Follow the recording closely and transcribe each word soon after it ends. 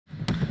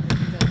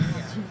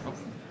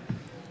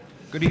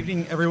Good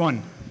evening,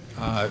 everyone.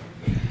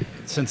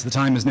 Since the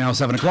time is now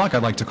 7 o'clock,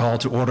 I'd like to call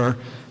to order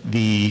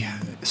the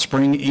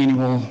spring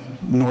annual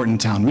Norton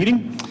Town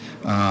Meeting.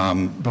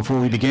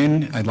 Before we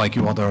begin, I'd like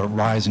you all to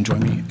rise and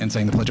join me in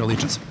saying the Pledge of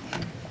Allegiance.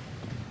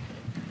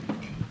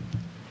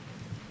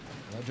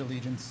 Pledge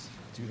allegiance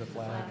to the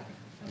flag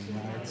of the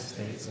United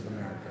States of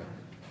America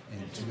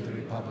and to the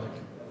republic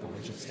for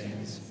which it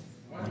stands,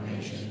 one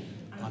nation,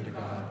 under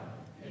God,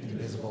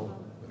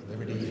 indivisible, with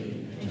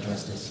liberty and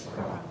justice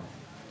for all.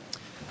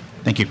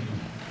 Thank you.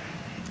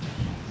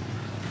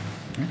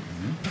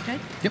 Okay.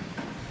 Yep.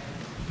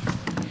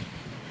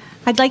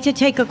 I'd like to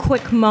take a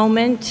quick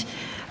moment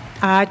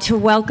to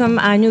welcome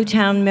our new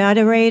town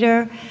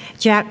moderator,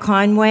 Jack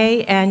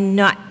Conway, and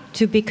not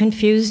to be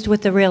confused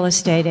with the real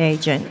estate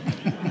agent.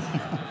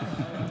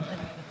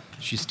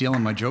 She's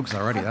stealing my jokes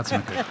already. That's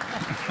not good.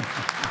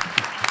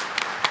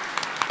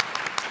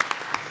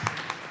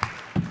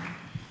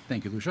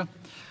 Thank you, Lucia.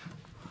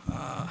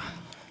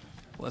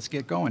 Let's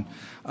get going.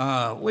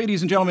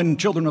 Ladies and gentlemen,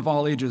 children of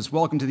all ages,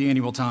 welcome to the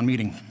annual town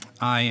meeting.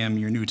 I am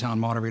your new town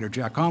moderator,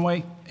 Jack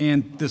Conway,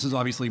 and this is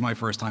obviously my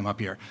first time up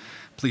here.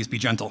 Please be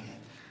gentle.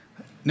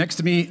 Next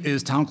to me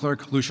is Town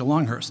Clerk Lucia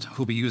Longhurst,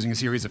 who'll be using a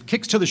series of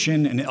kicks to the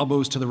shin and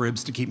elbows to the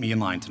ribs to keep me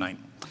in line tonight.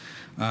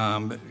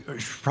 I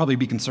should probably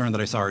be concerned that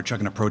I saw her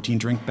chugging a protein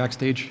drink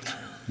backstage.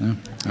 No?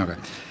 Okay.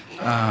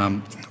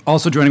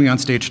 Also joining me on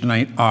stage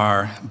tonight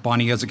are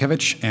Bonnie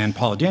Yazikevich and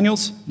Paula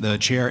Daniels, the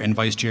chair and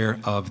vice chair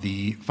of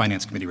the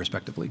Finance Committee,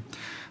 respectively.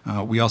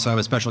 We also have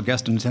a special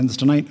guest in attendance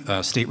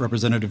tonight. State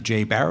Representative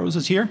Jay Barrows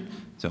is here.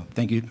 So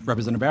thank you,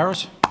 Representative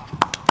Barrows.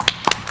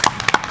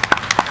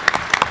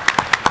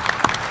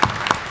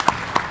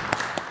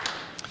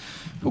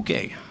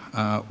 Okay.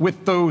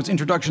 With those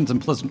introductions and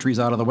pleasantries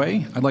out of the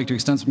way, I'd like to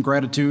extend some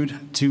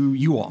gratitude to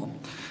you all.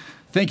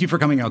 Thank you for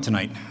coming out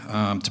tonight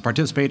to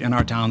participate in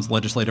our town's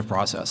legislative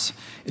process.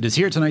 It is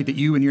here tonight that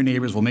you and your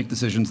neighbors will make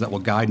decisions that will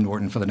guide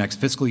Norton for the next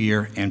fiscal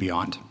year and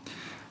beyond.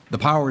 The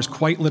power is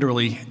quite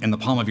literally in the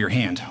palm of your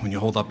hand when you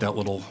hold up that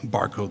little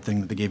barcode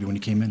thing that they gave you when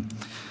you came in.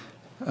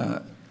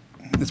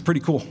 It's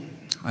pretty cool.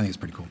 I think it's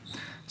pretty cool.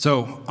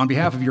 So on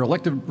behalf of your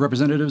elected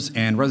representatives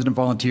and resident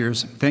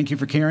volunteers, thank you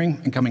for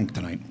caring and coming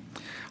tonight.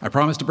 I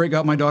promise to break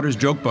out my daughter's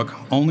joke book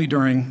only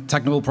during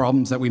technical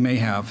problems that we may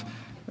have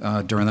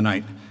during the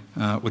night.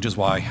 Which is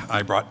why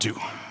I brought two.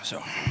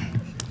 So,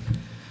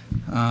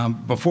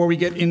 before we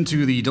get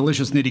into the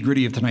delicious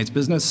nitty-gritty of tonight's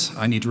business,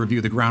 I need to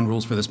review the ground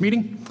rules for this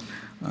meeting.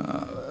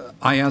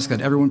 I ask that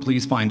everyone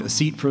please find a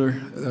seat for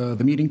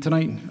the meeting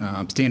tonight.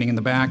 Standing in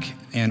the back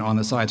and on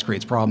the sides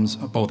creates problems,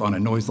 both on a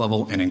noise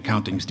level and in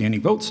counting standing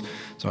votes.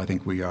 So I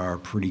think we are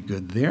pretty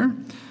good there.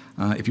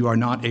 If you are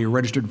not a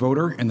registered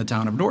voter in the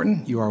town of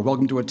Norton, you are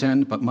welcome to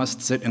attend, but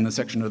must sit in the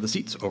section of the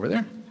seats over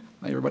there.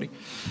 Hi, everybody.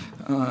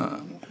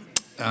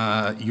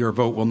 Your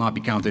vote will not be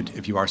counted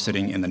if you are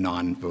sitting in the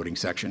non-voting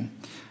section.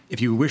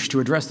 If you wish to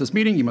address this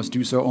meeting, you must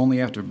do so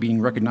only after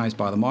being recognized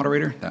by the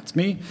moderator. That's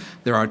me.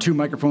 There are 2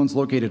 microphones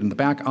located in the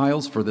back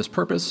aisles for this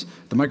purpose.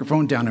 The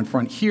microphone down in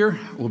front here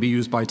will be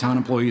used by town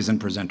employees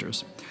and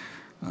presenters.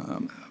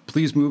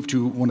 Please move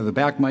to one of the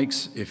back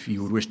mics if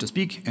you would wish to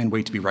speak and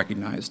wait to be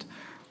recognized.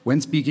 When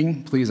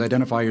speaking, please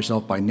identify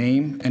yourself by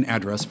name and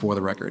address for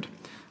the record.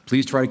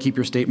 Please try to keep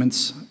your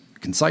statements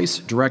concise,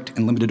 direct,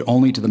 and limited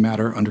only to the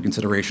matter under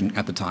consideration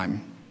at the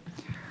time.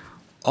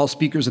 All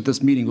speakers at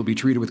this meeting will be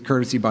treated with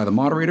courtesy by the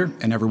moderator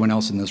and everyone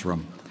else in this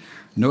room.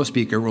 No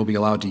speaker will be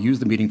allowed to use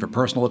the meeting for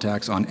personal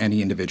attacks on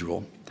any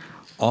individual.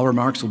 All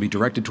remarks will be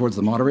directed towards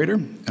the moderator,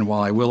 and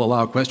while I will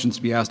allow questions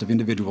to be asked of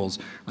individuals,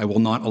 I will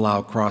not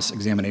allow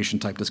cross-examination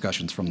type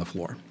discussions from the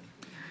floor.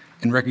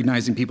 In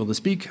recognizing people to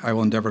speak, I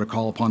will endeavor to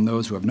call upon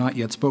those who have not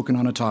yet spoken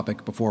on a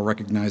topic before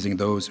recognizing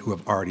those who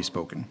have already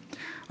spoken.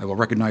 I will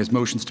recognize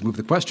motions to move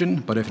the question,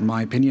 but if, in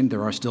my opinion,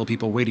 there are still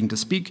people waiting to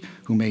speak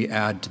who may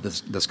add to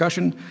this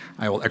discussion,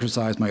 I will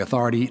exercise my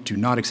authority to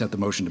not accept the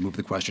motion to move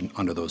the question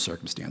under those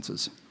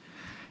circumstances.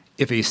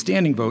 If a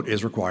standing vote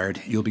is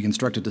required, you'll be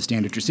instructed to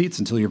stand at your seats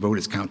until your vote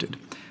is counted.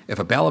 If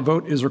a ballot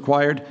vote is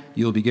required,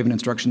 you'll be given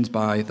instructions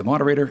by the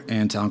moderator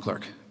and town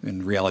clerk.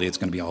 In reality, it's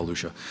going to be all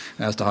Lucia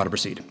as to how to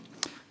proceed.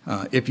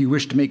 If you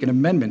wish to make an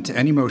amendment to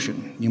any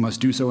motion, you must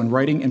do so in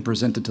writing and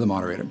present it to the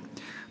moderator.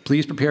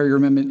 Please prepare your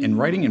amendment in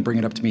writing and bring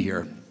it up to me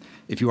here.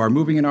 If you are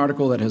moving an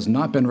article that has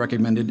not been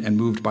recommended and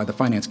moved by the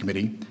Finance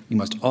Committee, you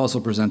must also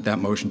present that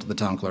motion to the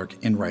town clerk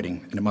in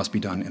writing, and it must be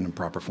done in a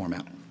proper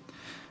format.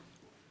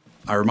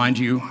 I remind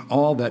you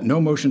all that no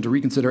motion to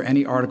reconsider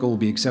any article will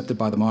be accepted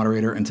by the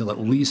moderator until at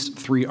least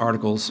 3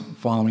 articles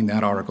following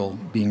that article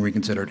being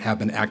reconsidered have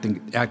been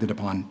acted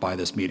upon by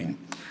this meeting.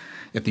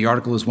 If the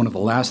article is one of the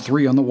last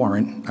 3 on the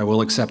warrant, I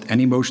will accept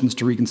any motions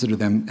to reconsider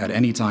them at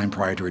any time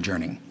prior to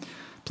adjourning.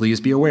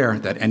 Please be aware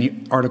that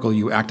any article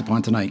you act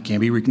upon tonight can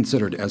be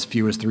reconsidered as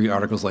few as 3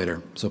 articles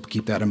later, so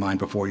keep that in mind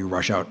before you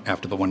rush out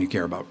after the one you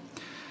care about.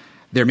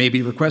 There may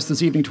be requests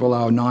this evening to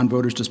allow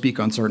non-voters to speak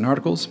on certain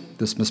articles.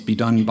 This must be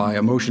done by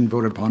a motion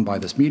voted upon by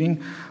this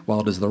meeting.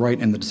 While it is the right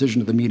and the decision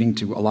of the meeting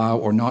to allow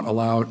or not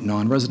allow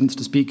non-residents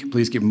to speak,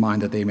 please keep in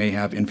mind that they may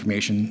have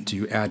information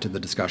to add to the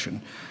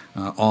discussion.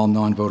 All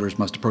non-voters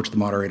must approach the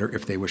moderator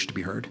if they wish to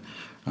be heard.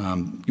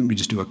 Let me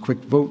just do a quick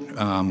vote.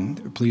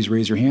 Please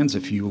raise your hands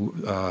if you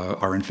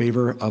are in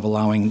favor of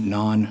allowing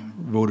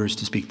non-voters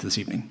to speak this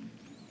evening.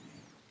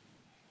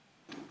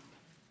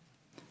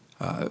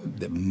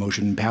 The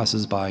motion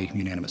passes by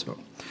unanimous vote.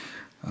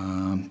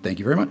 Thank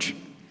you very much.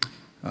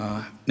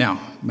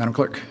 Now, Madam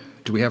Clerk,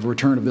 do we have a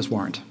return of this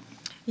warrant?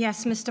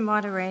 Yes, Mr.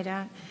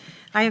 Moderator.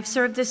 I have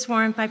served this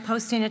warrant by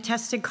posting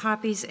attested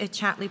copies at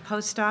Chatley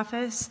Post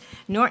Office,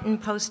 Norton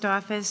Post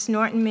Office,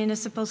 Norton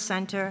Municipal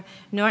Center,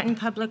 Norton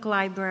Public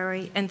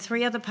Library, and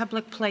 3 other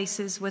public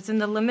places within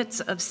the limits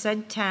of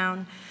said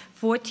town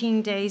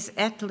 14 days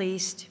at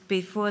least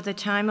before the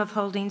time of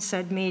holding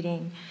said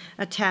meeting.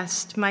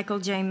 Attest, Michael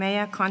J.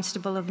 Mayer,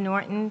 Constable of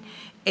Norton,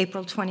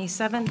 April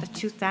 27th,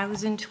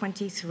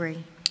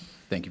 2023.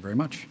 Thank you very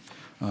much.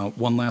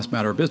 One last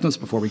matter of business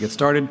before we get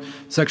started.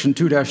 Section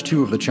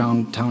 2-2 of the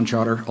Town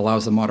Charter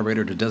allows the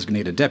moderator to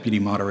designate a deputy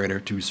moderator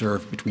to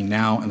serve between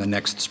now and the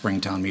next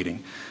spring town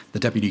meeting. The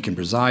deputy can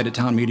preside at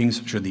town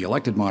meetings should the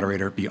elected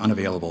moderator be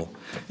unavailable.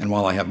 And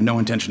while I have no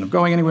intention of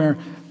going anywhere,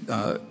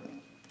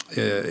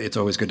 it's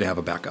always good to have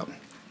a backup.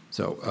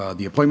 So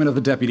the appointment of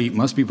the deputy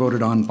must be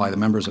voted on by the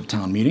members of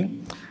town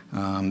meeting.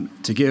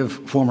 To give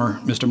former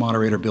Mr.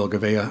 Moderator Bill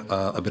Gavea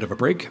a bit of a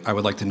break, I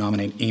would like to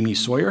nominate Amy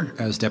Sawyer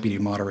as deputy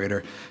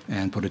moderator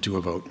and put it to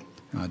a vote.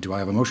 Do I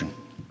have a motion?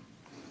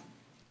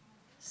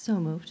 So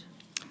moved.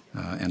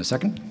 And a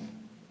second?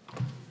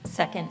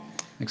 Second.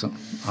 Excellent.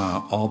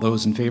 All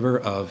those in favor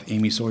of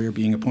Amy Sawyer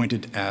being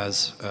appointed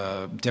as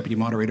deputy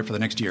moderator for the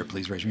next year,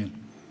 please raise your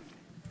hand.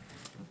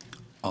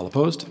 All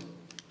opposed?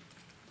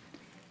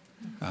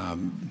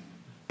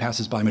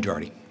 Passes by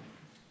majority.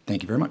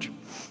 Thank you very much.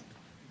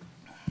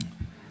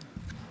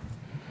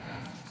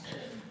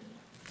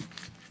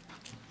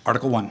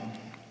 Article 1.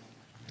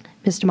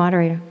 Mr.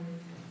 Moderator,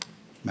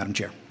 Madam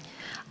Chair.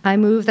 I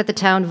move that the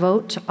town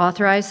vote to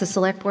authorize the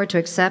Select Board to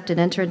accept and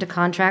enter into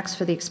contracts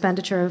for the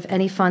expenditure of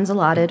any funds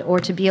allotted or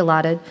to be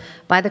allotted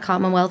by the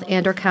Commonwealth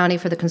and/or county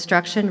for the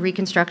construction,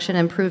 reconstruction,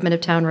 and improvement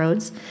of town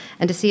roads,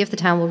 and to see if the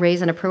town will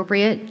raise and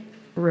appropriate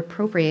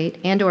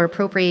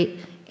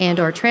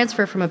and/or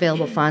transfer from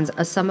available funds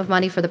a sum of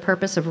money for the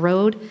purpose of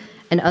road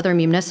and other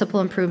municipal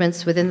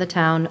improvements within the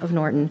town of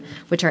Norton,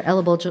 which are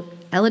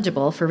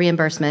eligible for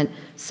reimbursement,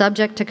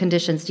 subject to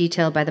conditions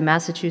detailed by the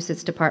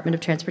Massachusetts Department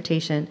of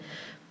Transportation,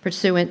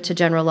 pursuant to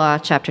General Law,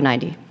 Chapter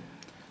 90.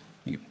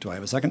 Thank you. Do I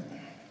have a second?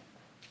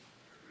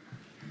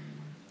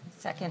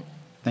 Second.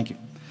 Thank you.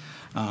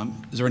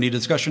 Is there any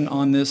discussion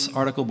on this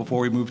article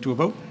before we move to a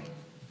vote?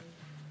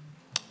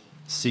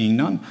 Seeing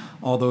none,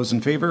 all those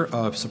in favor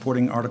of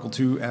supporting Article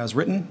 2 as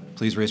written,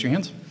 please raise your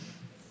hands.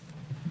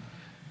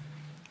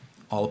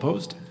 All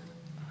opposed?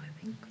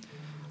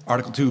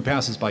 Article 2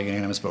 passes by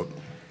unanimous vote.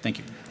 Thank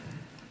you.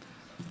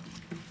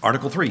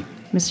 Article 3.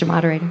 Mr.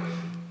 Moderator,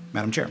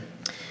 Madam Chair.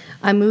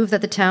 I move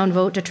that the town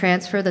vote to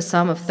transfer the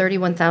sum of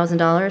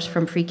 $31,000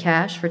 from free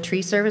cash for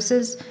tree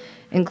services,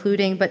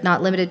 including but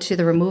not limited to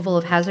the removal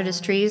of hazardous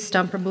trees,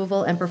 stump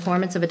removal, and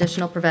performance of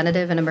additional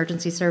preventative and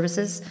emergency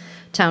services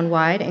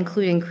townwide,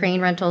 including crane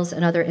rentals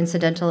and other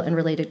incidental and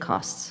related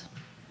costs.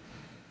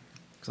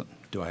 Excellent.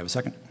 Do I have a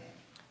second?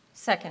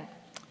 Second.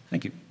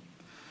 Thank you.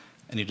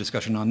 Any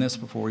discussion on this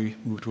before we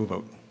move to a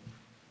vote?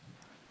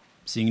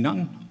 Seeing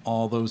none,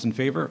 all those in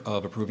favor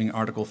of approving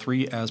Article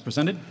 3 as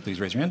presented, please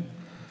raise your hand.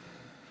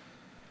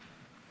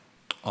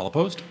 All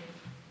opposed?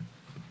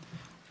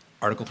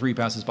 Article 3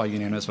 passes by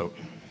unanimous vote.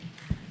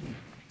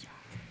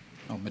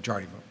 Oh,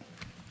 majority vote.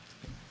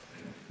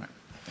 All right,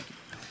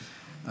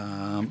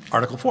 thank you.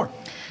 Article 4.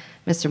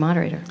 Mr.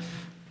 Moderator,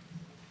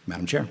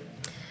 Madam Chair.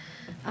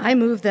 I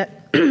move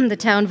that the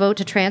town vote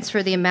to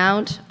transfer the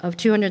amount of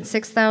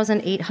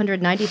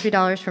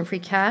 $206,893 from free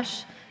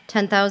cash,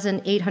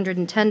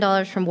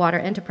 $10,810 from water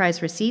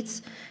enterprise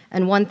receipts,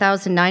 and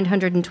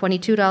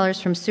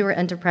 $1,922 from sewer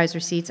enterprise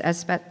receipts,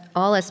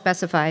 all as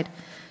specified,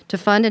 to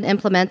fund and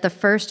implement the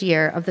first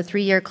year of the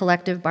 3-year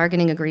collective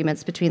bargaining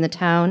agreements between the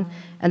town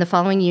and the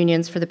following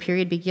unions for the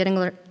period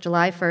beginning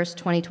July 1st,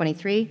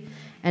 2023,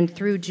 and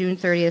through June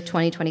 30th,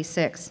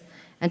 2026,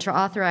 and to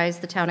authorize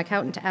the town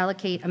accountant to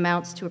allocate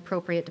amounts to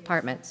appropriate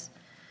departments.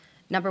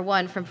 Number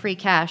 1, from free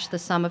cash, the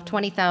sum of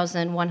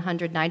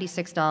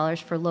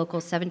 $20,196 for Local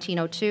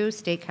 1702,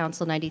 State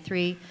Council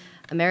 93,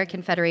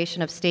 American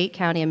Federation of State,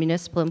 County, and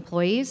Municipal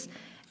Employees,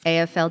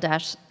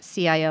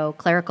 AFL-CIO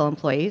clerical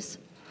employees.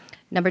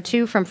 Number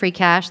 2, from free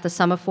cash, the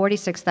sum of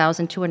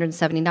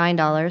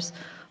 $46,279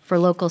 for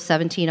Local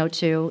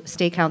 1702,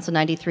 State Council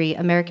 93,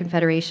 American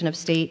Federation of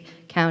State,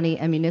 County,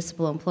 and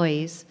Municipal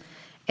Employees,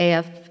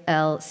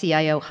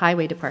 AFL-CIO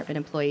Highway Department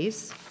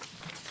employees.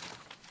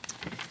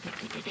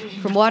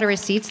 From water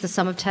receipts, the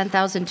sum of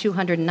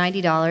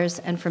 $10,290,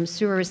 and from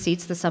sewer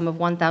receipts, the sum of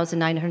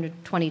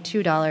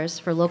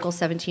 $1,922 for Local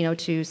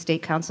 1702,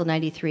 State Council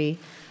 93,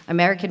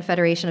 American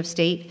Federation of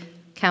State,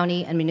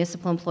 County, and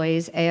Municipal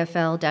Employees,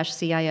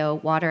 AFL-CIO,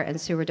 Water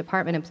and Sewer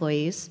Department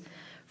employees.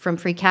 From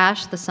free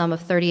cash, the sum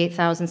of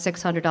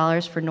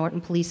 $38,600 for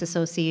Norton Police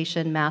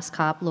Association, Mass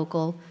Cop,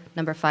 Local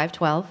number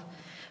 512.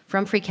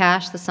 From free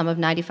cash, the sum of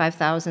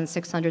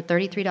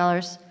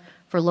 $95,633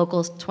 for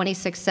Local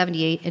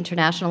 2678,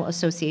 International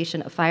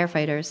Association of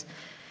Firefighters.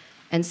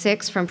 And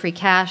 6, from free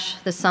cash,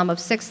 the sum of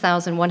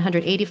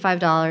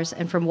 $6,185,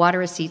 and from water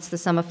receipts, the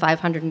sum of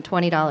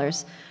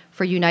 $520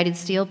 for United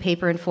Steel,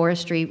 Paper and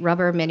Forestry,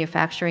 Rubber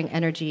Manufacturing,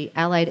 Energy,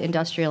 Allied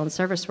Industrial and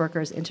Service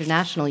Workers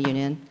International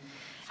Union,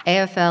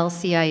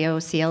 AFL-CIO,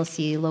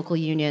 CLC, Local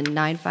Union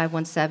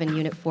 9517,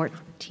 Unit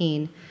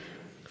 14,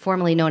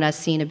 formerly known as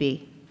CINA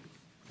B.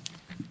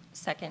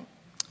 Second.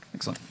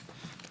 Excellent.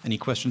 Any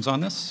questions on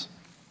this?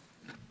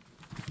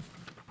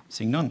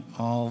 Seeing none.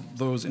 All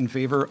those in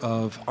favor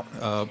of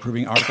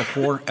approving Article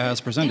 4 as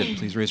presented,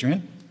 please raise your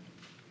hand.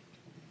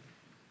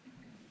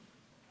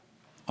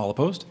 All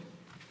opposed?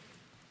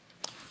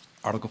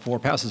 Article 4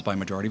 passes by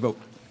majority vote.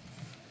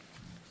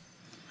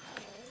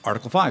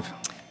 Article 5.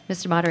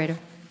 Mr. Moderator,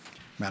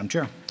 Madam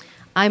Chair.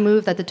 I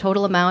move that the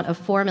total amount of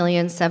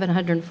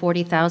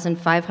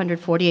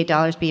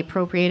 $4,740,548 be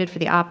appropriated for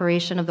the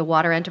operation of the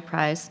water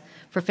enterprise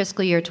for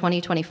fiscal year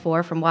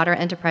 2024 from water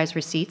enterprise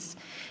receipts,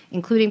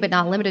 including but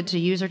not limited to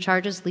user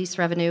charges, lease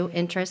revenue,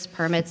 interest,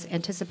 permits,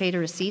 anticipated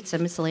receipts,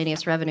 and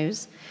miscellaneous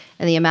revenues,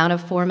 in the amount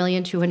of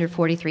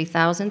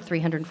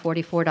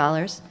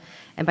 $4,243,344,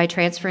 and by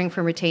transferring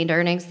from retained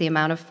earnings the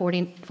amount of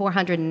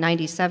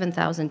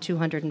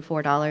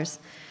 $497,204,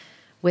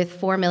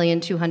 with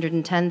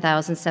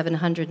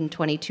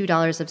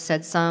 $4,210,722 of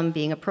said sum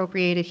being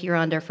appropriated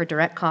hereunder for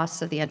direct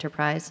costs of the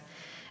enterprise,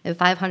 and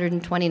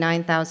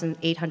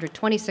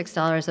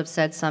 $529,826 of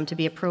said sum to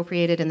be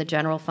appropriated in the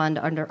general fund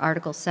under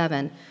Article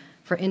 7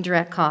 for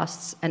indirect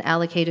costs and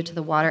allocated to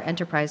the Water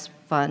Enterprise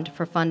Fund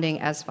for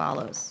funding as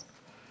follows.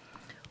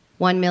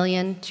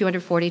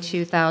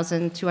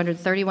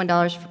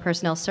 $1,242,231 for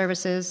personnel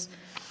services,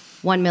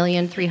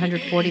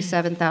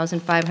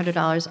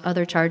 $1,347,500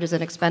 other charges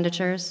and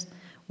expenditures,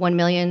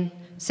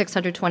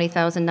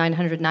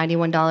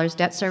 $1,620,991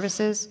 debt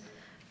services,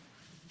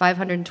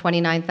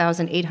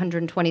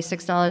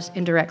 $529,826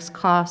 indirect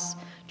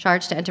costs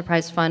charged to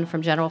enterprise fund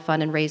from general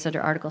fund and raised under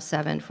Article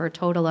 7 for a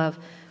total of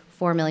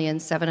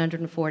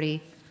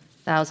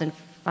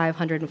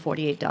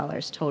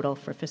 $4,740,548 total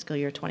for fiscal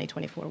year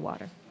 2024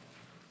 water.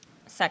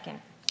 Second.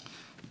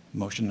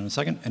 Motion and a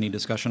second. Any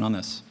discussion on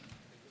this?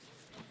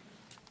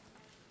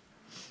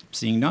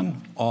 Seeing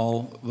none,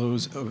 all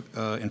those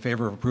in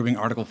favor of approving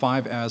Article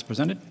 5 as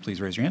presented, please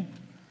raise your hand.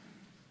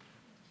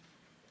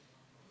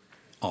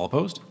 All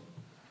opposed?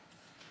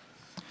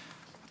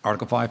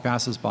 Article 5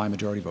 passes by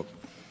majority vote.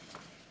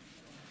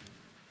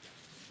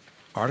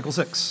 Article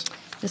 6.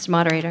 Mr.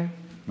 Moderator,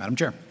 Madam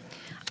Chair.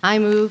 I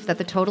move that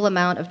the total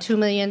amount of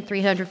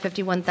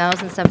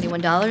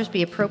 $2,351,071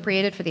 be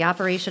appropriated for the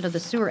operation of the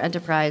sewer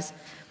enterprise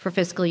for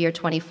fiscal year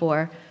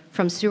 24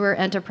 from sewer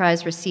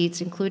enterprise receipts,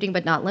 including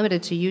but not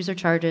limited to user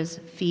charges,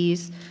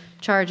 fees,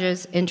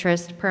 charges,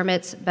 interest,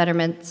 permits,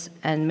 betterments,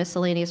 and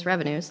miscellaneous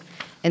revenues,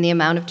 in the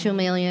amount of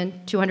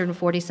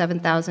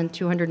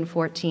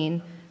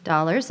 $2,247,214,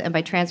 and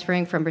by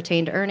transferring from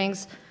retained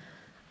earnings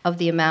of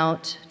the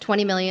amount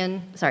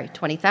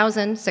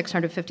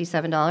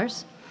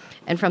 $20,657,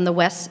 and from the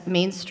West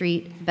Main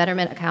Street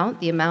Betterment account,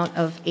 the amount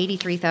of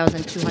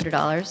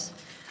 $83,200,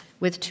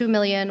 with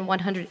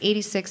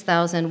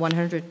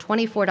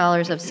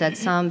 $2,186,124 of said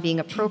sum being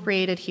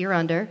appropriated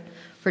hereunder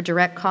for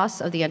direct costs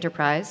of the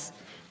enterprise,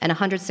 and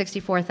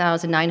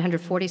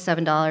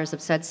 $164,947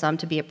 of said sum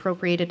to be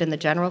appropriated in the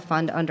general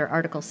fund under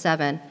Article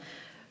 7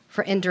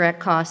 for indirect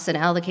costs and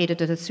allocated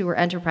to the Sewer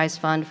Enterprise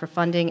Fund for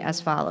funding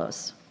as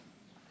follows.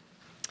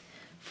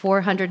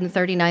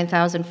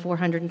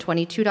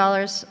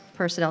 $439,422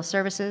 personnel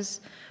services,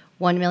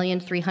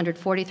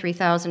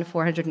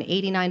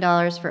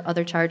 $1,343,489 for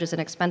other charges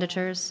and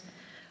expenditures,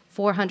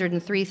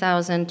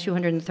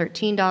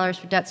 $403,213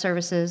 for debt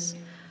services,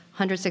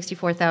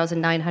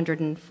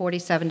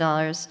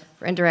 $164,947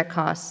 for indirect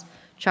costs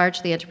charged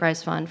to the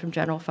enterprise fund from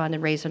general fund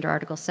and raised under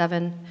Article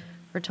 7,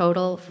 for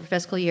total for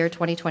fiscal year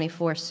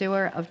 2024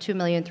 sewer of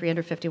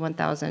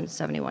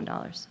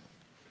 $2,351,071.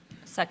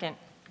 Second.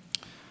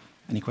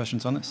 Any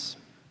questions on this?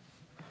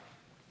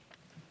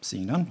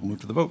 Seeing none, we'll move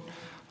to the vote.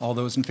 All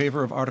those in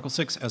favor of Article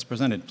 6 as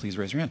presented, please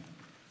raise your hand.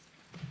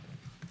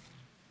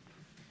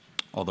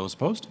 All those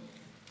opposed?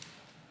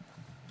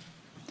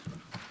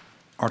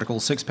 Article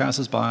 6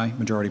 passes by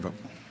majority vote.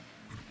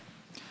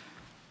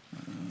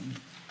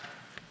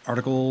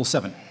 Article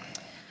 7.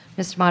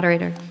 Mr.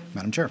 Moderator,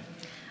 Madam Chair.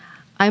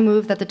 I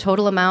move that the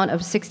total amount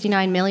of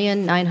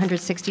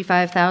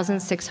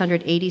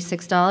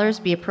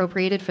 $69,965,686 be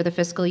appropriated for the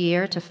fiscal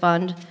year to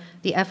fund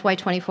the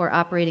FY24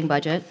 operating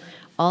budget,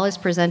 all as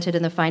presented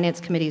in the Finance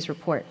Committee's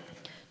report.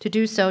 To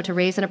do so, to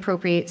raise and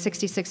appropriate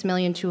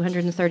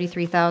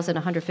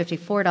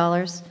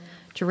 $66,233,154,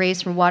 to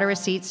raise from water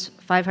receipts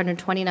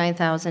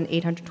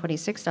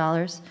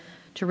 $529,826,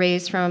 to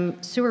raise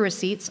from sewer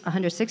receipts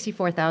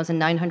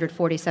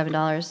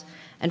 $164,947,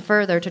 and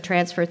further to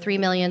transfer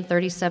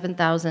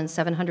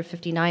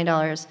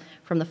 $3,037,759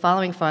 from the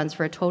following funds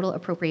for a total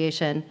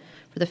appropriation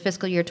for the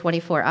fiscal year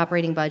 24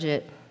 operating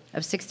budget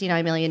of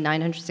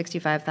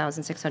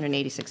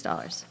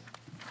 $69,965,686.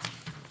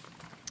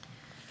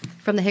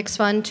 From the Hicks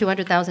Fund,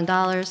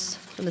 $200,000.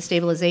 From the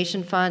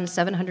Stabilization Fund,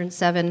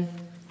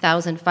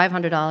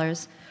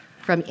 $707,500.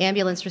 From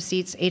ambulance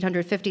receipts,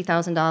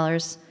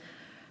 $850,000.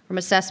 From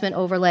assessment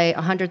overlay,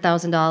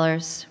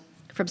 $100,000.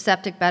 From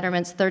septic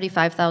betterments,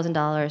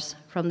 $35,000.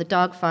 From the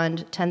Dog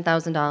Fund,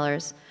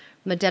 $10,000.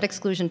 From the debt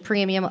exclusion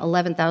premium,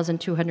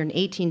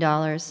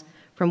 $11,218.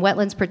 From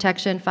wetlands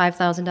protection,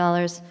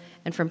 $5,000.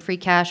 And from free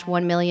cash,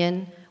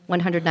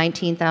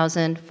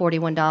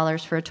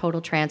 $1,119,041 for a total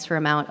transfer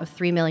amount of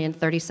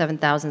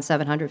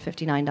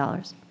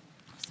 $3,037,759.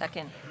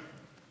 Second.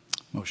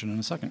 Motion and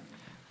a second.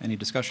 Any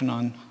discussion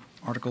on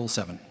Article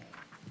 7?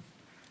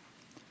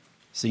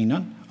 Seeing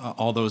none,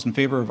 all those in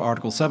favor of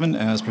Article 7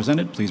 as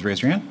presented, please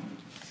raise your hand.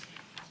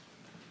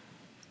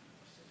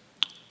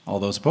 All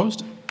those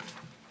opposed?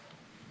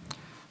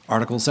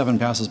 Article 7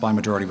 passes by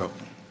majority vote.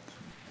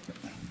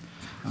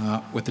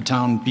 With the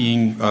time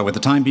being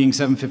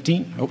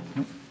 7:15.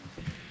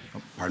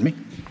 Pardon me.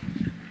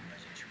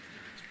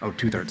 Oh,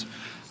 2/3.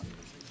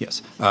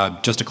 Yes.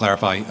 Just to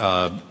clarify,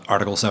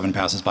 Article 7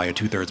 passes by a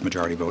 2/3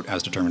 majority vote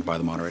as determined by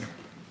the moderator.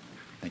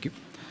 Thank you.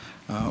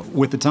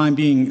 With the time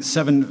being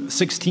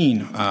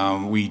 7:16,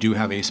 we do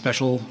have a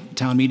special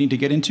town meeting to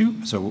get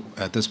into. So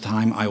at this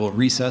time, I will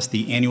recess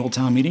the annual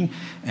town meeting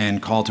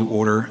and call to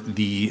order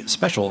the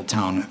special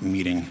town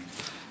meeting.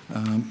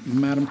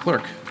 Madam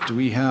Clerk, do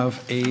we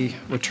have a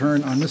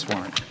return on this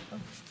warrant?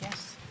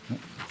 Yes.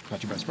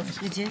 Got you by surprise.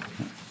 You did?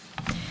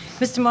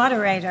 Mr.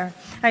 Moderator,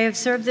 I have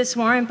served this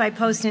warrant by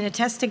posting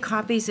attested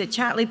copies at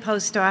Chatley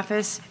Post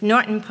Office,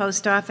 Norton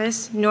Post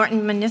Office,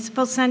 Norton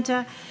Municipal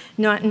Center,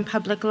 Norton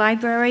Public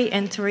Library,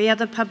 and 3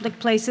 other public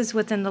places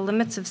within the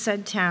limits of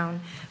said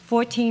town,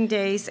 14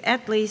 days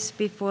at least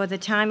before the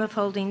time of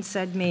holding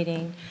said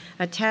meeting.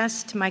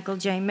 Attest, Michael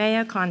J.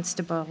 Mayer,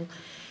 Constable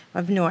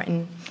of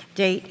Norton.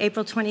 Date,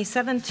 April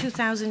 27,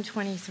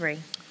 2023.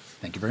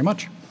 Thank you very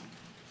much.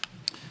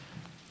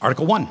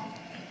 Article 1.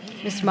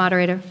 Mr.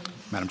 Moderator,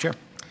 Madam Chair.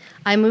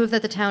 I move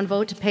that the town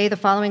vote to pay the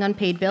following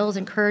unpaid bills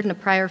incurred in a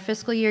prior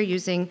fiscal year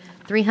using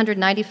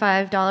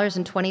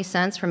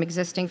 $395.20 from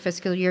existing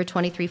fiscal year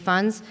 23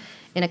 funds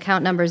in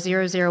account number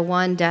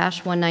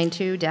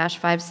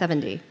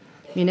 001-192-570,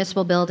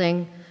 municipal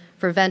building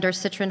for vendor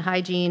Citron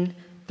Hygiene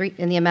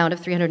in the amount of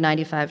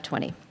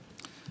 $395.20.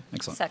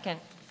 Excellent.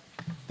 Second.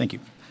 Thank you.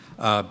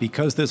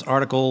 Because this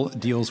article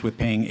deals with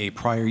paying a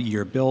prior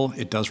year bill,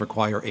 it does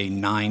require a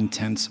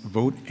 9/10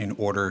 vote in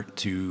order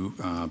to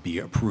be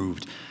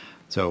approved.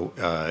 So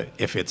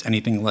if it's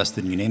anything less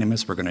than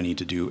unanimous, we're going to need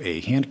to do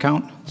a hand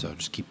count, so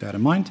just keep that in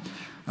mind.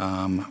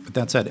 With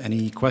that said,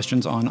 any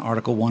questions on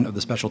Article 1 of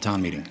the special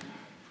town meeting?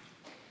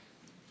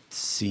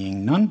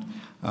 Seeing none,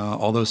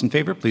 all those in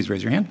favor, please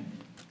raise your hand.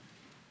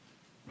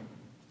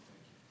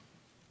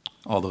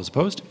 All those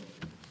opposed?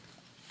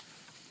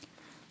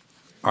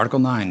 Article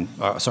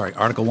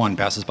 1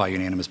 passes by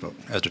unanimous vote,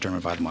 as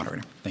determined by the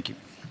moderator. Thank you.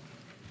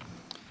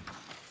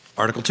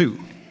 Article 2.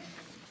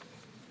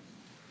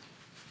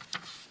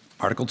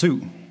 Article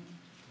 2.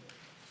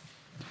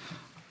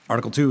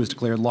 Article 2 is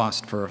declared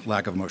lost for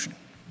lack of motion.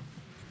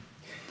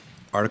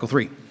 Article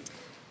 3.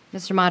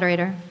 Mr.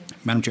 Moderator,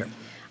 Madam Chair.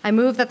 I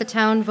move that the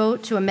town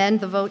vote to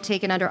amend the vote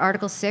taken under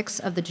Article 6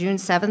 of the June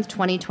 7th,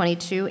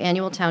 2022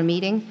 annual town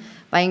meeting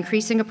by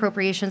increasing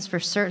appropriations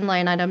for certain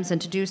line items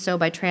and to do so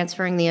by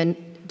transferring the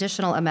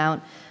additional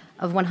amount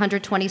of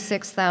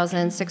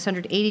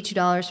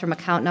 $126,682 from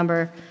account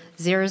number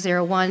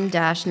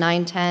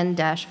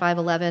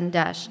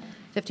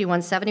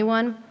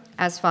 001-910-511-5171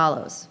 as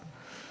follows.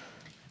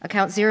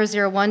 Account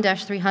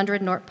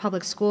 001-300 North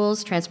Public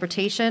Schools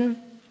Transportation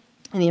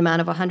in the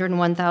amount of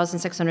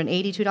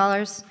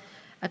 $101,682.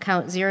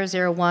 Account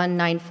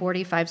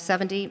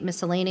 001-940-570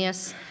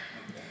 Miscellaneous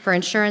for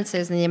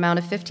insurances in the amount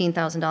of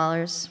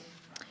 $15,000.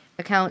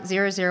 Account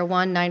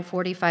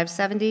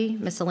 001-940-570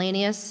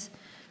 Miscellaneous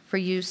for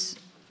use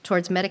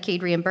towards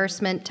Medicaid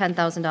reimbursement,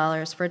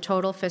 $10,000 for a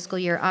total fiscal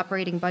year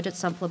operating budget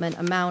supplement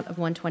amount of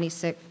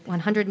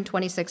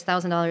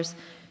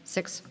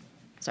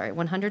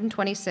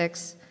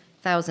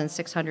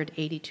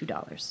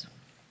 $126,682.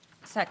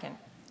 Second.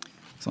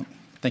 Excellent.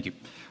 Thank you.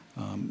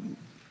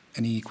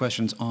 Any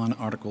questions on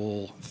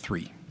Article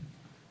 3?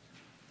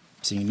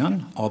 Seeing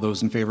none, all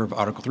those in favor of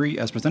Article 3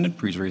 as presented,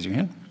 please raise your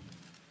hand.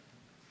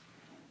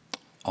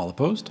 All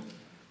opposed?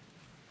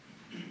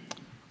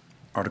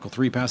 Article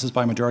 3 passes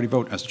by majority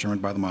vote as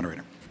determined by the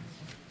moderator.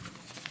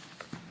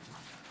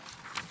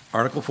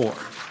 Article 4.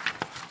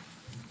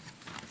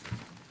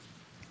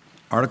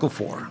 Article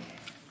 4.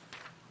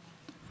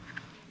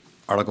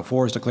 Article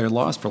 4 is declared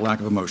lost for lack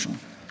of a motion.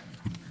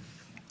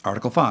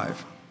 Article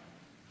 5.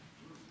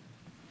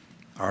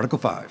 Article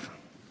 5.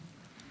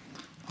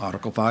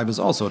 Article 5 is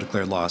also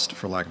declared lost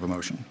for lack of a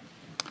motion.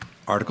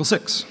 Article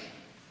 6.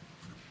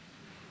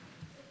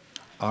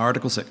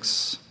 Article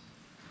 6.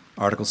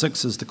 Article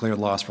 6 is declared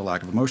lost for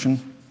lack of a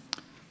motion.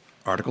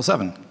 Article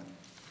 7.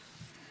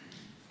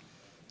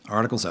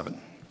 Article 7.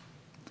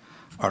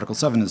 Article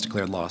 7 is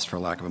declared lost for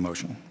lack of a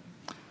motion.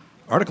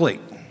 Article 8.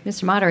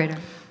 Mr. Moderator.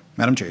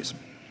 Madam Chase.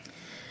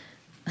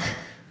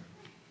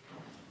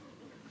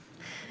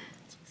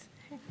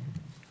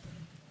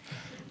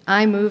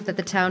 I move that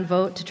the town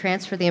vote to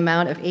transfer the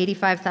amount of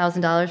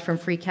 $85,000 from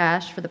free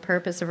cash for the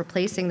purpose of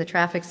replacing the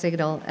traffic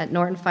signal at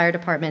Norton Fire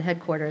Department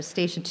Headquarters,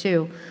 Station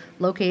 2,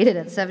 located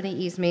at 70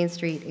 East Main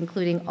Street,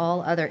 including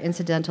all other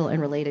incidental and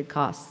related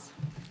costs.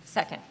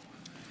 Second.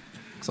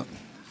 Excellent.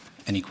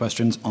 Any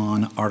questions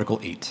on Article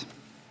 8?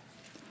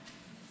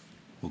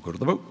 We'll go to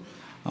the vote.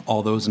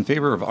 All those in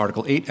favor of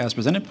Article 8 as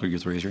presented,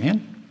 please raise your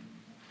hand.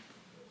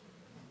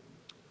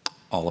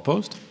 All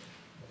opposed?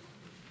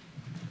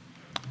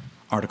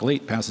 Article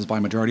 8 passes by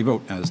majority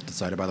vote as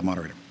decided by the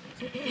moderator.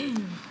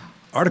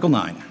 Article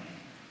 9.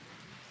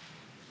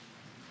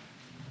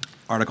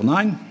 Article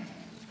 9.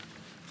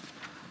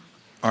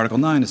 Article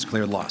 9 is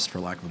declared lost for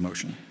lack of a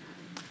motion.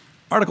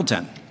 Article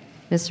 10.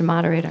 Mr.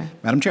 Moderator.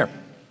 Madam Chair.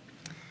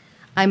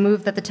 I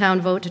move that the town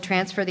vote to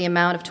transfer the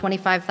amount of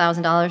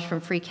 $25,000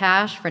 from free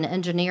cash for an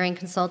engineering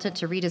consultant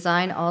to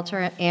redesign,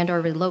 alter, and/or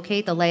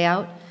relocate the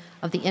layout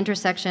of the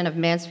intersection of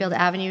Mansfield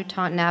Avenue,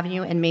 Taunton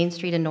Avenue, and Main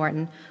Street in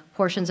Norton,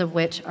 portions of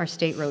which are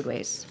state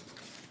roadways.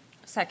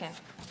 Second.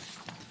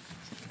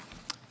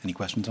 Any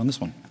questions on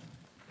this one?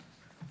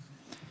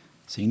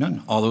 Seeing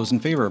none. All those in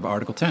favor of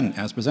Article 10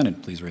 as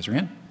presented, please raise your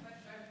hand.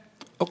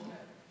 Oh,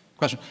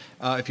 question.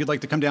 If you'd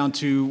like to come down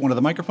to one of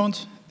the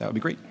microphones, that would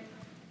be great.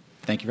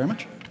 Thank you very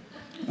much.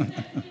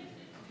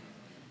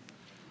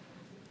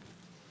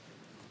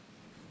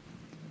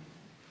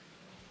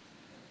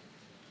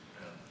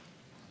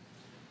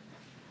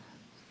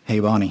 Hey,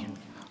 Bonnie,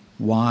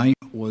 why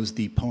was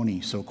the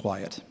pony so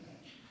quiet?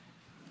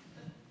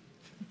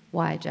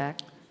 Why, Jack?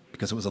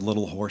 Because it was a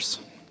little horse.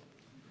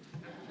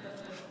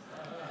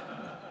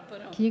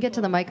 Can you get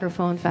to the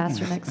microphone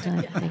faster next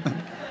time? Thank you.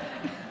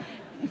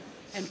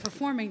 And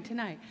performing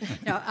tonight.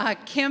 Now,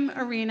 Kim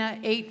Arena,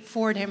 8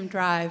 Fordham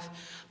Drive.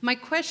 My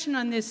question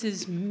on this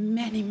is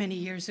many, many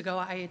years ago,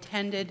 I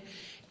attended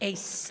a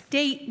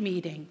state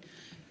meeting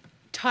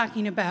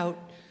talking about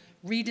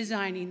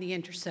redesigning the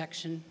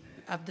intersection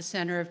of the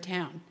center of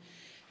town.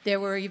 There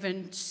were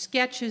even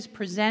sketches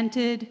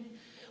presented,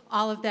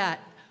 all of that.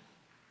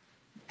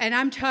 And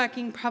I'm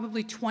talking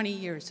probably 20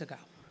 years ago.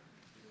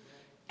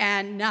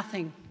 And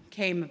nothing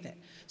came of it.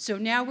 So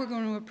now we're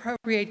going to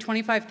appropriate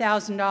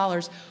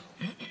 $25,000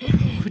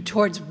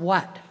 towards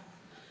what?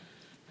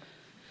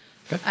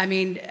 Okay. I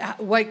mean,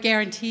 what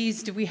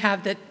guarantees do we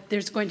have that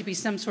there's going to be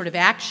some sort of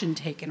action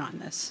taken on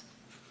this?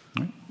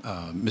 All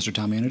right. Mr.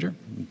 Town Manager.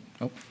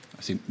 Oh,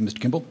 I see Mr.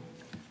 Kimball.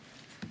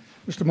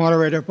 Mr.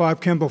 Moderator, Bob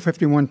Kimball,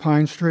 51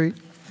 Pine Street.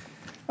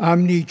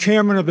 I'm the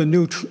chairman of the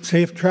new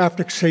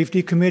Traffic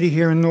Safety Committee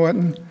here in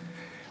Norton.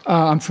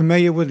 I'm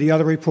familiar with the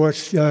other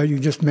reports you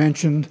just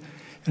mentioned,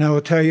 and I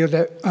will tell you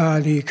that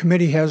the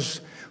committee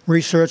has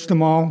researched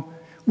them all.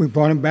 We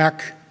brought them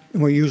back,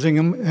 and we're using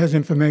them as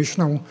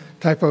informational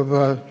type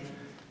of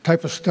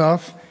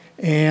stuff.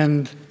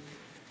 And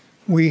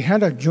we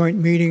had a joint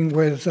meeting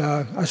with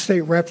our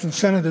state reps and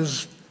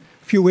senators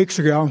a few weeks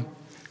ago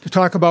to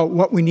talk about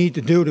what we need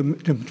to do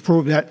to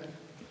improve that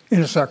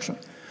intersection.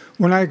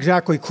 We're not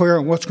exactly clear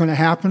on what's going to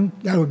happen.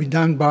 That would be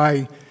done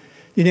by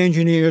the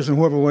engineers and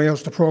whoever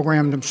else to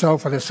program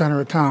themselves for the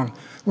center of town,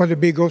 whether it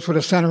be go through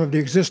the center of the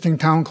existing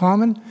town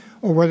common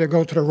or whether it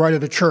go to the right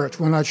of the church.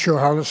 We're not sure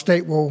how the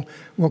state will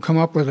come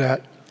up with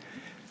that.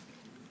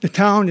 The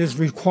town is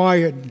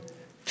required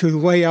to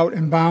lay out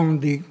and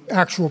bound the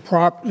actual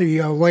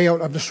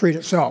layout of the street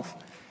itself.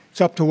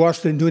 It's up to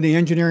us to do the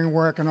engineering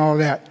work and all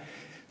that.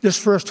 This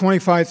first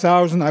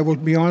 $25,000, I will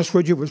be honest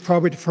with you, was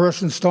probably the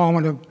first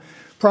installment of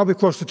probably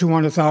close to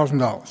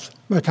 $200,000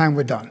 by the time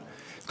we're done.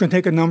 It's going to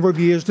take a number of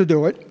years to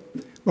do it,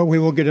 but we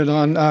will get it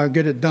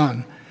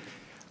done.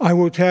 I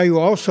will tell you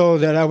also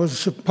that I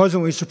was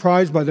pleasantly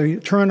surprised by the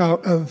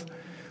turnout of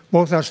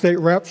both our state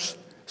reps,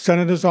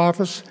 senator's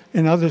office,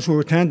 and others who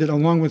attended,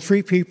 along with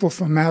 3 people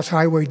from Mass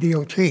Highway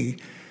DOT,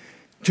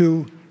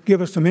 to give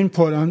us some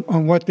input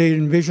on what they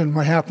envision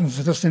what happens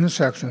at this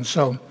intersection.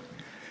 So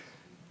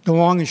the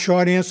long and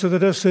short answer to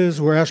this is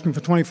we're asking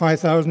for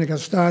 $25,000 to get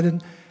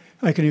started.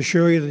 I can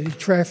assure you that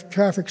the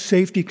Traffic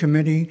Safety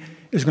Committee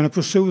is going to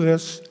pursue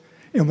this,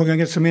 and we're going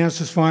to get some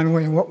answers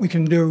finally on what we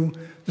can do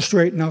to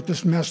straighten out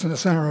this mess in the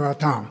center of our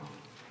town.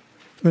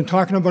 We've been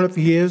talking about it for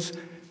years.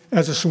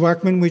 As a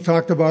selectman, we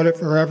talked about it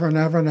forever and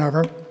ever and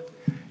ever.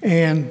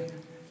 And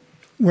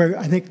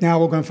I think now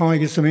we're going to finally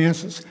get some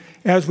answers.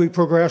 As we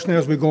progress and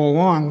as we go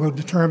along, we'll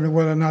determine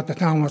whether or not the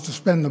town wants to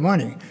spend the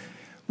money.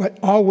 But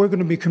all we're going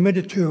to be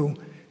committed to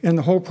in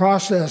the whole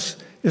process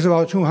is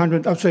about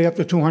I'd say up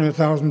to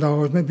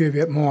 $200,000, maybe a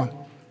bit more.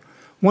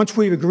 Once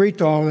we've agreed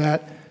to all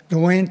that, the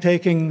land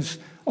takings,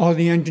 all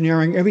the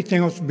engineering,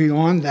 everything else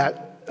beyond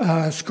that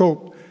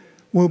scope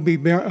will be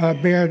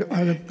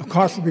the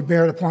cost will be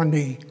bared upon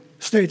the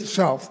state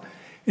itself.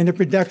 And the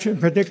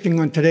predicting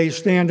on today's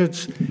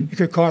standards, it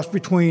could cost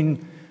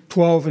between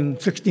 $12 and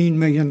 $16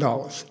 million.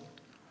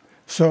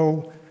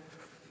 So,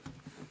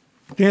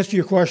 to answer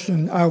your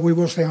question, we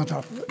will stay on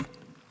top of it.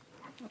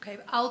 Okay,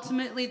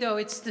 ultimately, though,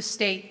 it's the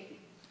state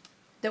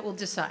that will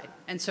decide.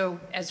 And so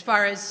as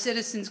far as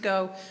citizens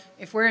go,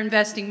 if we're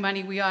investing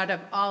money, we ought to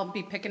all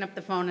be picking up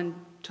the phone and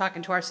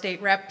talking to our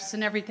state reps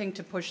and everything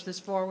to push this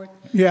forward.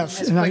 Yes.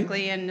 As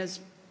quickly and as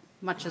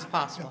much as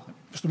possible.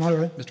 Mr.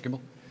 Moderator? Mr.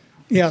 Kimball?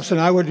 Yes,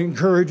 and I would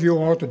encourage you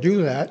all to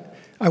do that.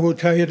 I will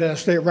tell you that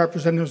state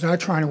representatives are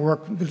trying to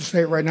work with the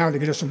state right now to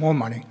get us some more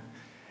money.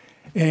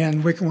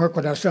 And we can work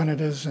with our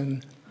senators,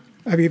 and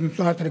I've even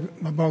thought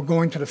about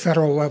going to the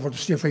federal level to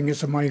see if we can get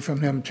some money from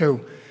them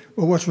too.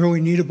 But what's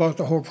really neat about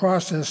the whole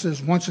process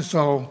is once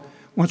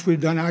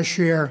we've done our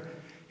share,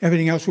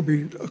 everything else will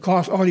be,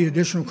 all the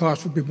additional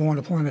costs will be borne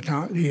upon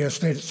the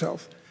state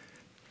itself.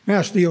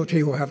 Mass DOT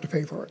will have to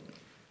pay for it.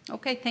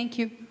 Okay, thank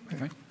you.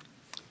 Okay.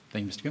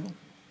 Thank you, Mr. Kimball.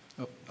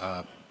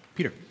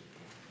 Peter.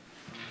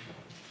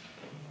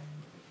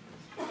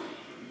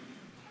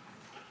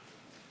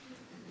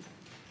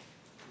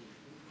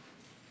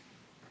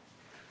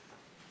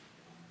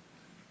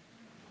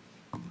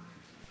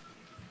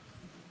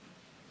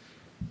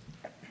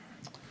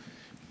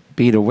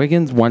 Peter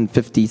Wiggins,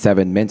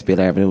 157 Mansfield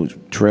Avenue,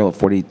 Trail of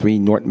 43,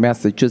 Norton,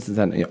 Massachusetts,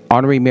 and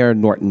Honorary Mayor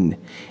Norton.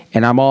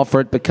 And I'm all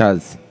for it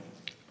because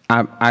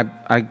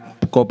I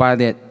go by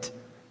that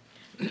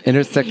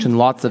intersection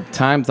lots of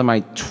times on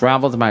my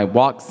travels, my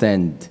walks,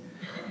 and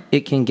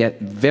it can get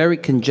very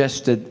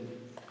congested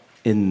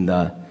in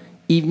the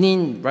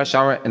evening, rush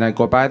hour, and I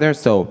go by there.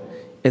 So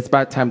it's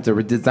about time to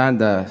redesign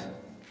the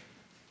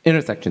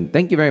intersection.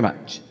 Thank you very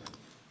much.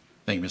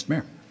 Thank you, Mr.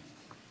 Mayor.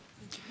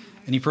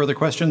 Any further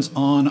questions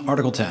on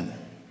Article 10?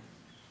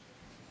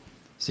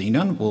 Seeing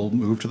none, we'll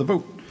move to the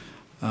vote.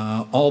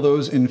 All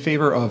those in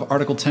favor of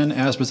Article 10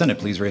 as presented,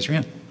 please raise your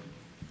hand.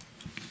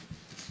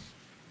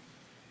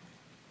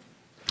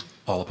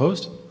 All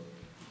opposed?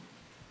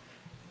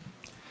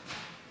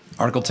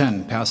 Article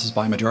 10 passes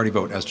by majority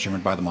vote as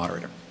determined by the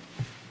moderator.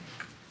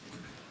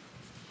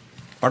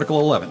 Article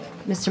 11.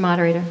 Mr.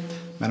 Moderator,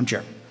 Madam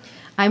Chair.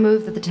 I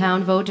move that the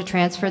town vote to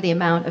transfer the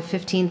amount of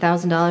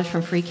 $15,000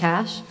 from free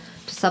cash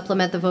to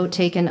supplement the vote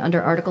taken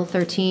under Article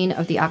 13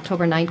 of the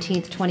October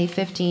 19th,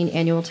 2015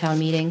 annual town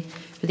meeting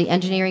for the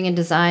engineering and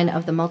design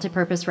of the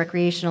multipurpose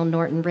recreational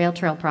Norton Rail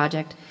Trail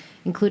project,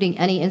 including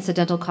any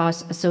incidental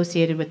costs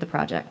associated with the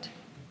project.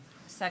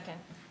 Second.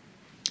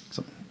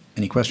 So,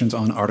 any questions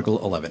on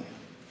Article 11?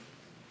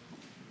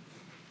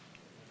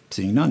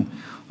 Seeing none.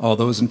 All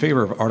those in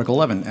favor of Article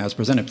 11 as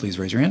presented, please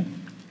raise your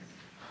hand.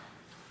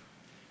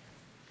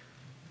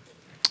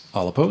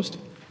 All opposed?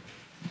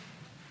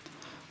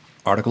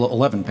 Article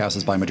 11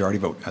 passes by majority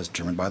vote as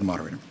determined by the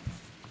moderator.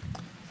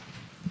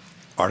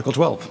 Article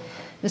 12.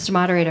 Mr.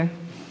 Moderator,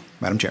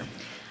 Madam Chair.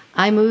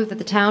 I move that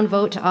the town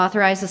vote to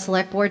authorize the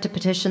Select Board to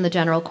petition the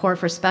General Court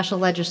for special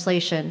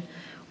legislation.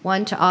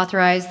 1, to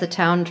authorize the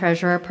town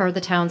treasurer, per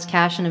the town's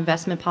cash and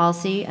investment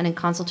policy and in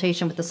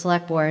consultation with the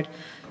Select Board,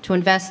 to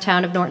invest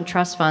Town of Norton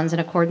trust funds in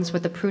accordance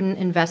with the prudent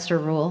investor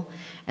rule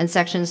and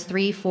sections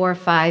 3, 4,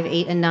 5,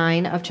 8, and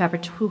 9 of Chapter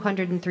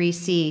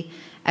 203C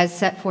as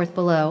set forth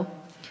below.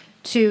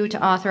 2,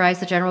 to authorize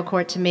the General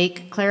Court to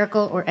make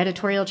clerical or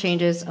editorial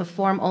changes of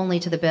form only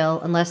to the bill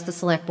unless the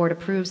Select Board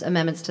approves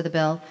amendments to the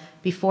bill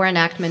before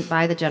enactment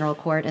by the General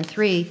Court. And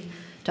 3,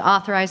 to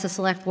authorize the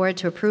Select Board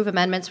to approve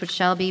amendments which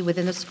shall be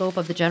within the scope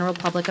of the general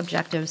public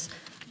objectives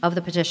of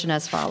the petition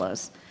as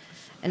follows.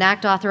 An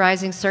act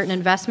authorizing certain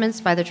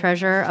investments by the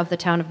Treasurer of the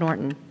Town of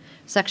Norton.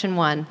 Section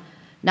 1.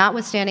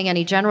 Notwithstanding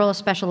any general or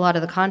special law to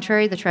the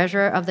contrary, the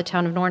Treasurer of the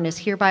Town of Norton is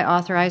hereby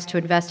authorized to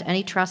invest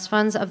any trust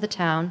funds of the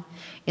town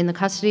in the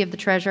custody of the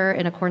Treasurer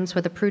in accordance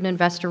with the prudent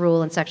investor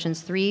rule in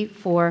sections 3,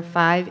 4,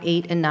 5,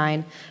 8, and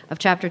 9 of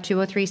Chapter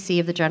 203C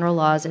of the general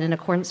laws and in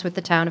accordance with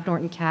the Town of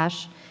Norton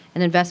cash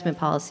and investment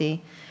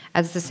policy,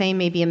 as the same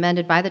may be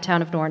amended by the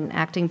Town of Norton,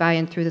 acting by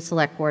and through the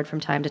Select Board from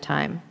time to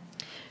time.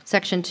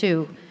 Section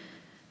 2.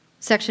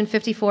 Section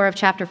 54 of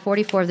Chapter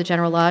 44 of the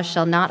general laws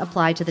shall not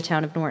apply to the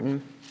Town of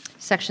Norton.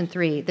 Section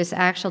 3. This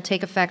act shall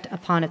take effect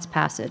upon its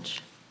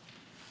passage.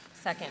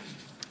 Second.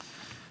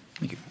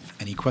 Thank you.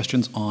 Any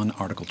questions on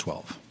Article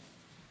 12?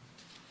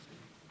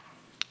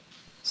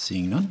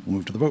 Seeing none, we'll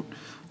move to the vote.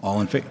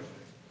 All in favor?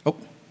 Oh,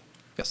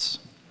 yes.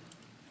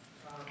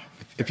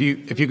 If you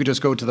could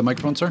just go to the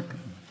microphone, sir.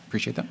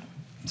 Appreciate that.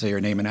 Say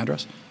your name and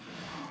address.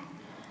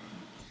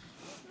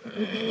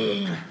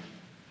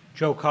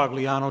 Joe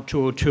Cogliano,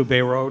 202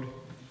 Bay Road.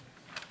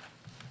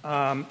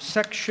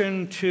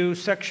 Section 2,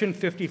 Section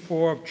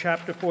 54 of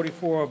Chapter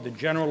 44 of the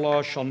general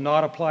law shall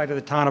not apply to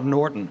the Town of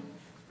Norton.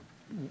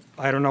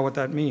 I don't know what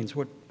that means.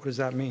 What does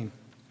that mean?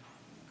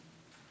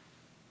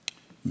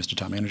 Mr.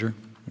 Town Manager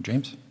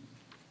James?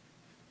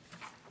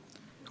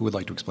 Who would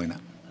like to explain that?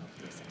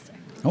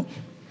 Oh.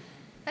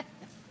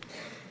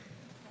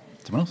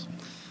 Someone else?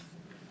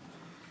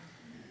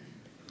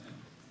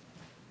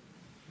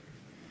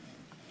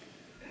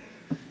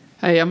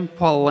 Hey, I'm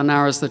Paul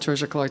Linares, the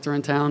treasure collector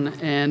in town,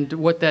 and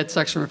what that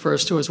section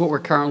refers to is what we're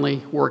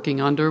currently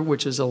working under,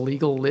 which is a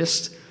legal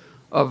list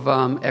of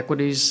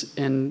equities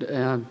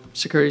and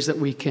securities that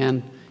we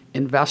can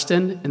invest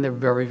in, and they're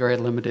very, very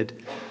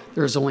limited.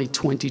 There's only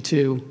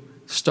 22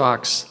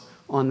 stocks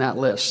on that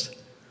list,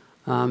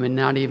 and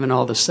not even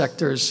all the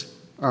sectors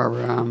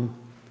are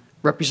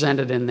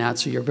represented in that,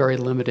 so you're very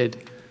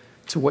limited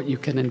to what you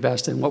can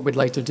invest in. What we'd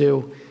like to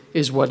do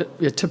is what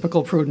a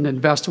typical prudent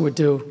investor would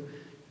do,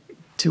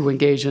 to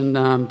engage in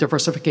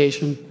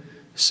diversification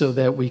so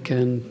that we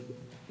can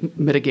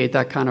mitigate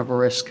that kind of a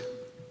risk. So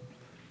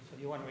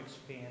you want to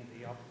expand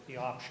the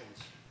options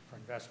for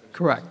investment?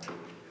 Correct.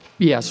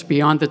 Yes,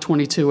 beyond the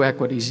 22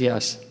 equities,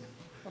 yes.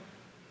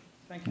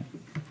 Thank you.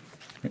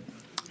 Great.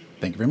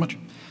 Thank you very much.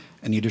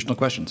 Any additional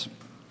questions?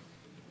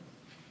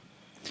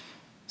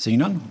 Seeing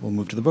none, we'll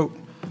move to the vote.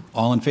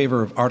 All in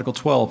favor of Article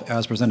 12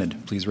 as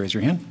presented, please raise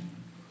your hand.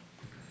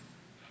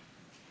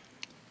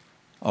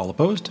 All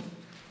opposed?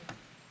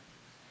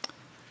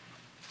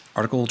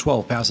 Article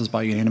 12 passes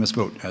by unanimous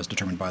vote as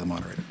determined by the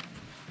moderator.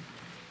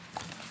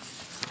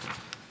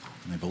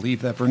 And I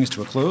believe that brings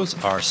to a close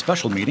our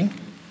special meeting.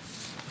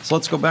 So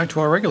let's go back to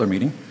our regular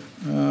meeting.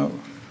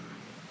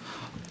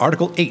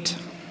 Article 8.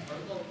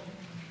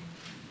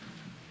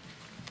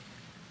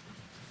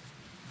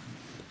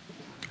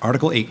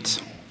 Article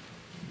 8.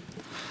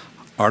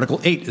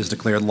 Article 8 is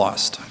declared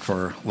lost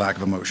for lack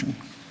of a motion.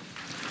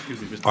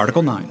 Excuse me, Mr.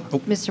 Article 9. Oh,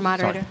 Mr.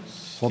 Moderator. sorry.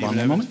 Hold on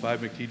Stephen one Evans, moment.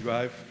 5 McTee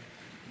Drive.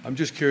 I'm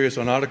just curious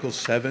on Article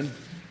 7,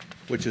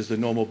 which is the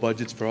normal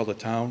budgets for all the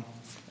town.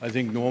 I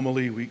think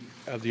normally we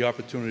have the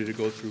opportunity to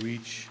go through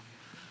each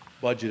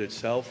budget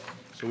itself,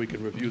 so we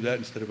can review that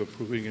instead of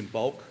approving in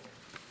bulk.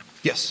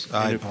 Yes,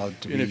 And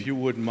if you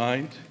wouldn't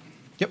mind,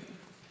 Yep.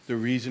 the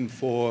reason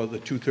for the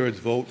 2/3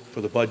 vote for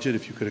the budget,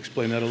 if you could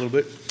explain that a little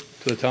bit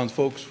to the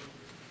townsfolk.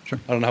 Sure.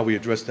 I don't know how we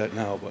address that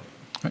now, but.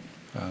 All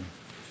right.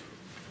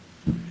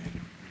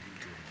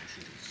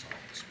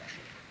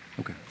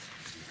 Okay.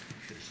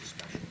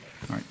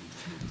 All right.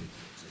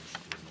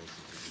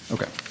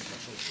 Okay.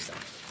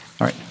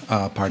 All right.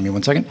 Pardon me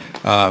one second.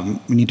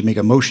 We need to make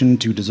a motion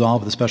to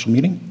dissolve the special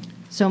meeting.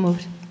 So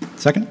moved.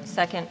 Second?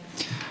 Second.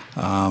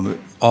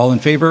 All in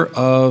favor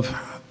of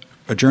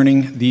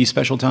adjourning the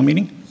special town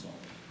meeting?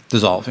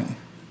 Dissolving.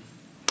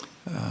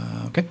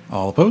 Okay.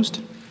 All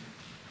opposed?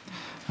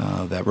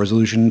 That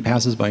resolution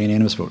passes by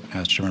unanimous vote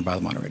as determined by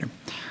the moderator.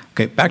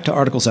 Okay, back to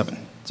Article 7.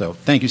 So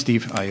thank you,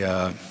 Steve.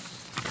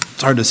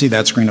 It's hard to see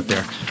that screen up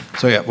there.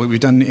 So yeah, what we've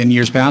done in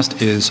years past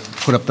is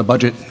put up the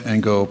budget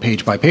and go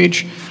page by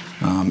page.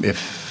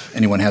 If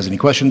anyone has any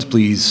questions,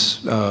 please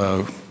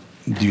do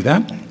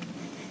that.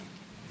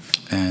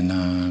 And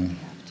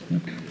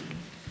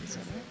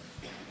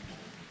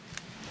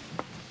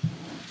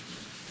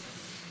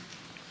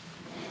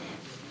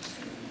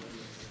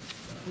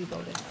We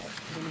voted.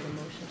 We need a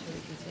motion to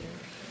reconsider.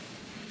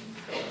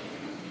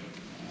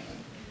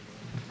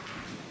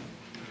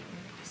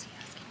 Is he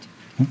asking to?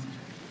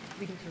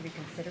 We need to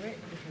reconsider it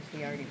because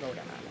we already voted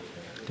on it.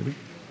 did we?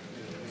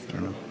 I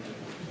don't know.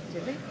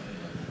 Did we?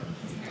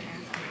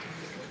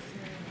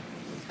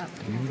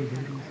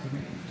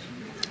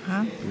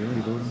 Huh? Did we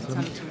already vote on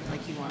 7?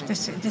 Like you wanted.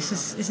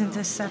 Isn't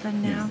this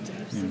 7 now?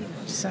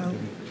 So,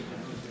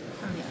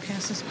 it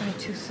passes by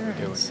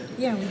 2/3.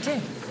 Yeah, we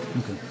did.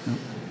 Okay. No,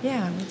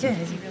 Yeah, we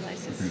did.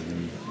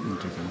 apparently we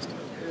went too fast.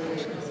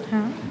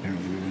 Huh?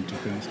 Apparently we went too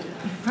fast.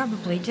 He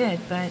probably did,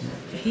 but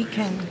he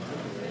can,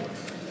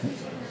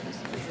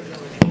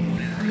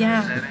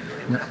 yeah.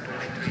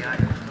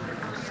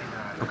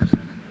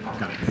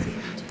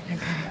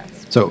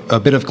 So a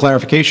bit of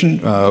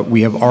clarification,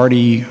 we have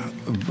already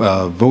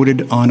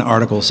voted on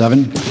Article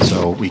 7,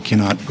 so we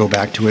cannot go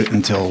back to it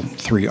until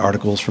 3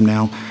 articles from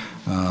now.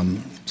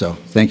 So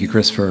thank you,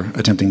 Chris, for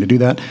attempting to do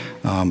that.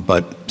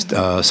 But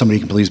somebody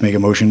can please make a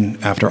motion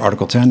after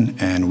Article 10,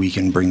 and we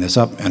can bring this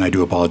up, and I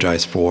do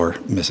apologize for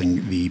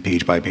missing the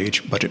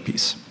page-by-page budget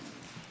piece.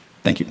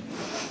 Thank you.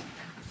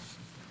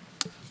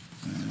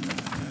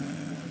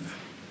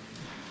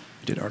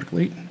 We did Article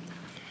 8.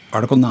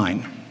 Article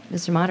 9.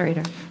 Mr.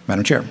 Moderator.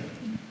 Madam Chair.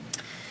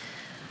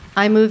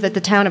 I move that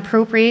the town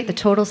appropriate the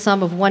total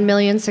sum of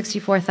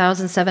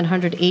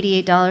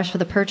 $1,064,788 for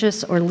the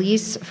purchase or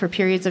lease for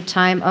periods of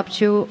time up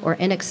to or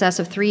in excess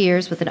of 3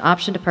 years with an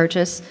option to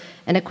purchase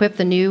and equip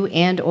the new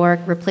and/or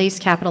replace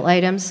capital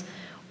items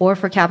or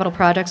for capital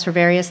projects for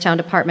various town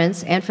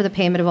departments and for the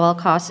payment of all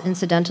costs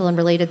incidental and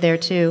related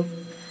thereto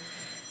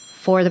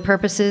for the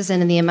purposes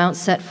and in the amounts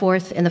set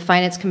forth in the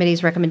Finance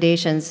Committee's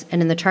recommendations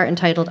and in the chart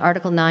entitled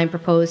Article 9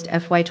 Proposed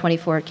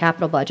FY24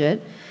 Capital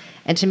Budget,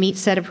 and to meet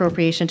said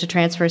appropriation to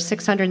transfer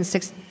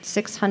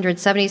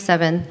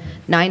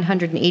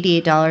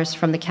 $677,988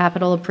 from the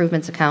Capital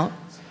Improvements Account,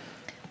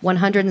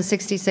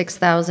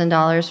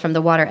 $166,000 from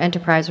the Water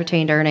Enterprise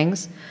retained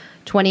earnings,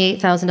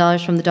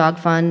 $28,000 from the Dog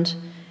Fund,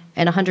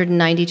 and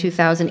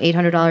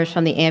 $192,800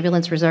 from the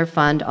Ambulance Reserve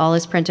Fund, all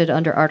is printed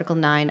under Article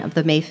 9 of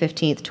the May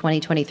 15th,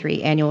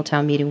 2023 Annual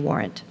Town Meeting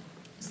warrant.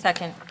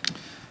 Second.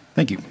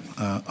 Thank you.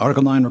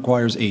 Article 9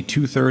 requires a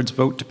 2/3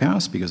 vote to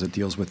pass because it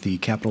deals with the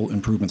capital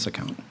improvements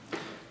account.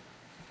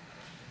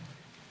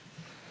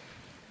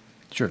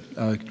 Sure.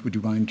 Would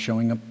you mind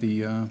showing up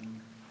the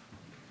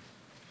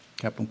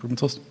capital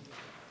improvements list?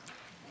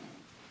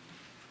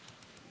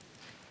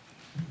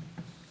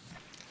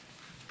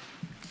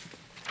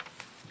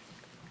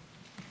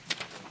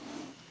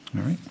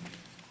 All right.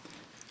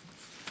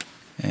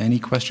 Any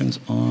questions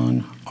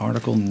on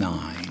Article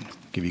 9?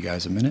 Give you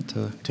guys a minute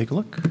to take a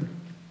look.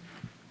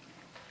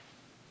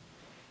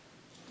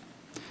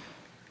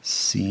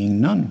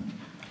 Seeing none.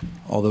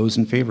 All those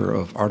in favor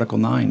of Article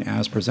 9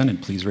 as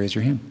presented, please raise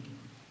your hand.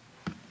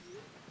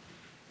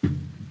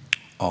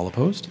 All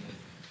opposed?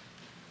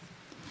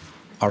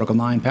 Article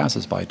 9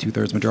 passes by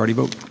 2/3 majority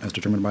vote as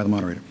determined by the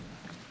moderator.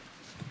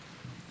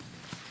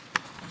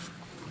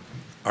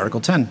 Article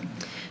 10.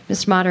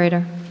 Mr.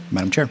 Moderator,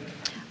 Madam Chair.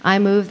 I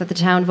move that the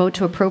town vote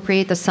to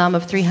appropriate the sum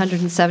of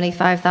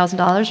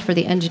 $375,000 for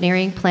the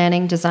engineering,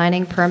 planning,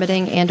 designing,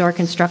 permitting, and/or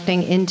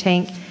constructing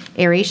in-tank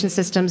aeration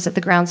systems at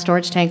the ground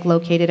storage tank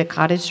located at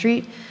Cottage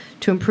Street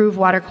to improve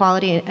water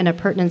quality and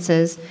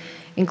appurtenances,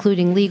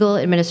 including legal,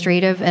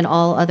 administrative, and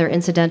all other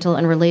incidental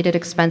and related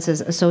expenses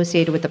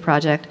associated with the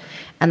project,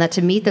 and that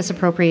to meet this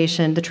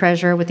appropriation, the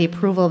treasurer, with the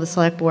approval of the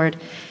Select Board,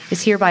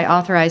 is hereby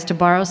authorized to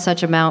borrow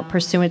such amount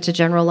pursuant to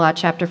General Law,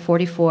 Chapter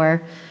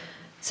 44,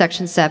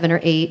 Section 7 or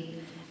 8,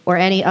 or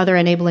any other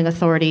enabling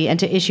authority, and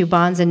to issue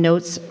bonds and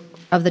notes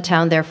of the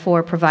town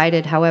therefore,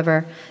 provided,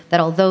 however, that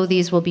although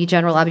these will be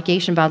general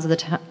obligation bonds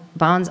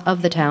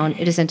of the town,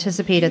 it is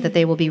anticipated that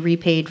they will be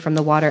repaid from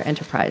the water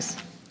enterprise.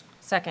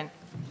 Second.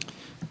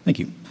 Thank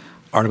you.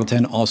 Article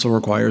 10 also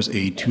requires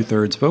a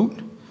 2/3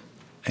 vote.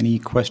 Any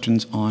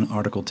questions on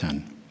Article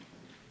 10?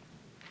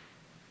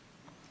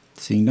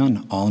 Seeing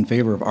none, all in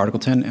favor of Article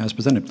 10 as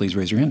presented, please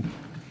raise your hand.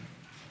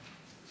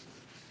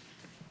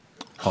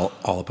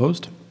 All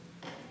opposed?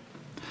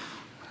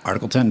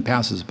 Article 10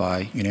 passes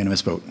by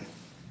unanimous vote.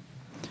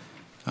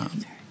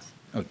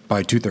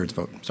 By 2/3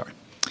 vote, sorry.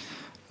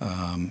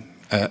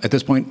 At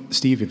this point,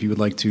 Steve, if you would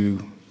like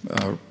to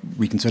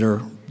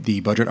reconsider the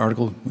budget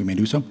article, we may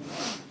do so.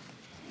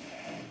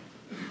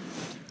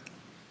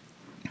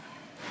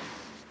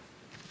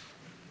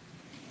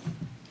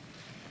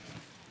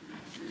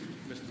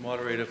 Mr.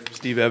 Moderator,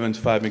 Steve Evans,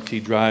 5 McT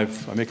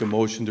Drive. I make a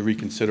motion to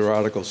reconsider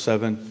Article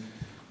 7,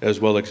 as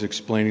well as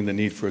explaining the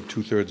need for a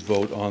 2/3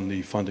 vote on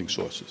the funding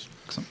sources.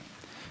 Excellent.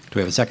 Do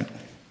we have a second?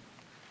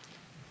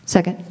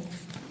 Second.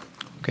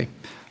 Okay.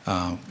 We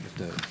have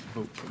to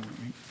vote for it,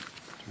 right?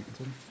 To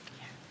reconsider?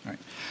 All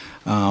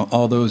right.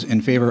 All those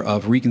in favor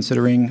of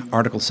reconsidering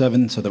Article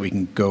 7 so that we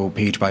can go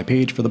page by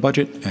page for the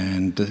budget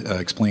and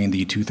explain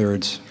the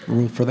 2/3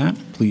 rule for that,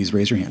 please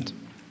raise your hands.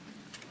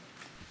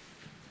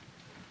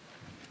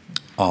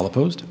 All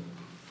opposed?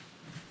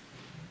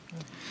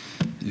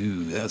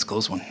 Ooh, that's a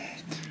close one.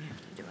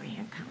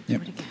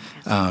 Yep.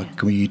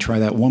 Can we try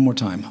that one more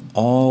time?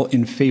 All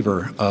in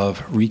favor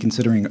of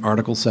reconsidering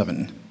Article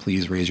 7,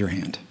 please raise your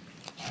hand.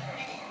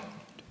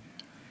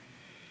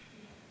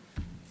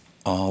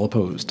 All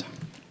opposed?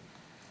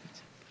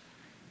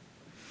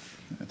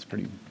 That's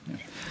pretty...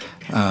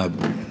 Yeah.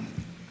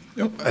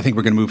 I think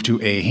we're going to move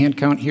to a hand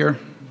count here.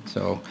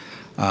 So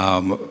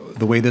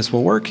the way this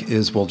will work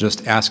is we'll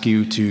just ask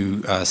you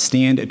to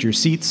stand at your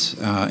seats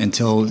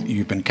until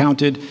you've been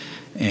counted,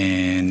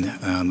 and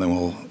then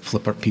we'll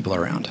flip our people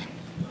around.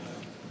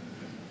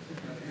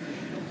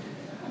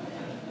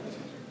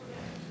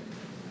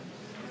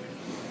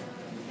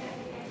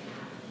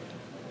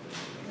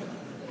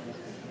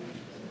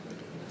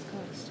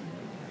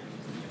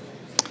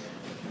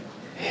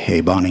 Hey,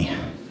 Bonnie.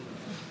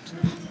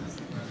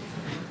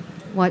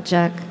 What,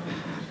 Jack?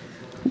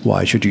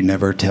 Why should you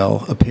never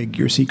tell a pig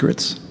your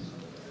secrets?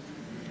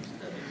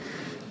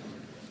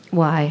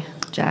 Why,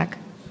 Jack?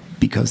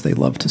 Because they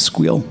love to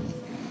squeal.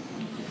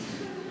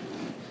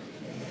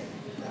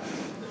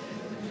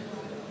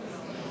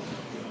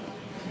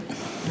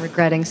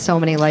 Regretting so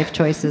many life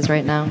choices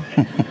right now.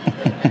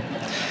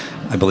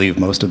 I believe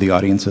most of the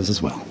audience is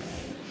as well.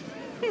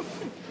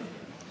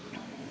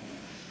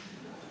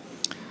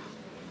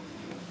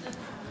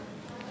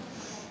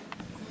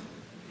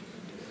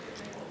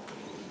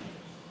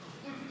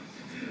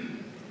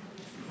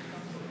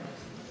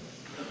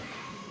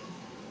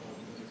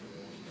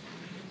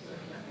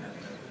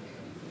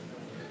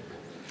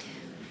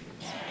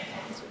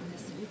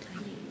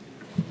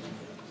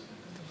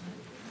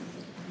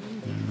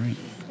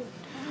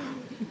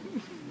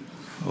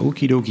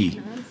 Okie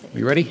dokie.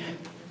 We ready?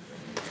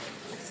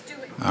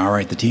 All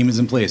right, the team is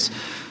in place.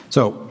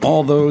 So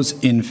all those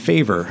in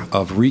favor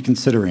of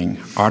reconsidering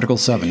Article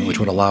 7, which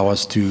would allow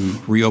us to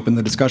reopen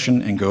the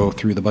discussion and go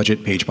through the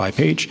budget page by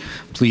page,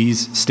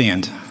 please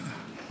stand.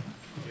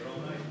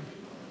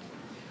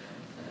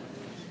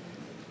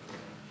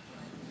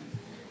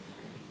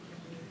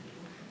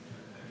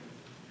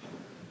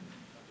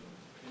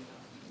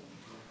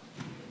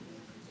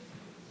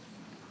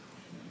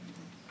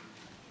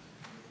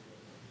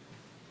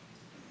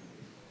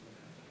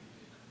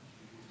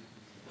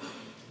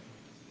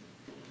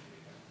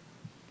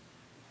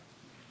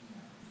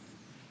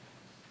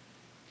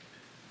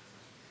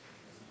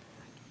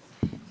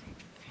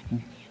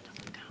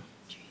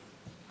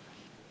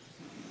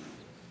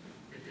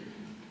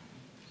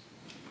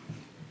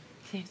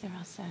 think they're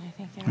all set. I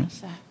think they're all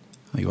set.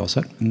 Are you all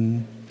set?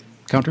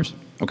 Counters?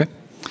 Okay.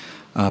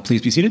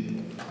 Please be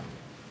seated.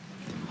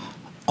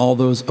 All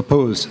those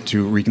opposed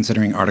to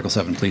reconsidering Article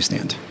 7, please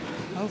stand.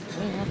 Oh,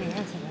 we know the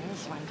answer to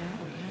this one,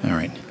 don't we? All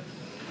right.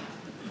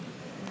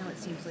 Now it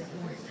seems like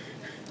more.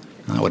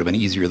 That would have been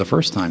easier the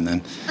first time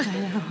then. I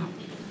know.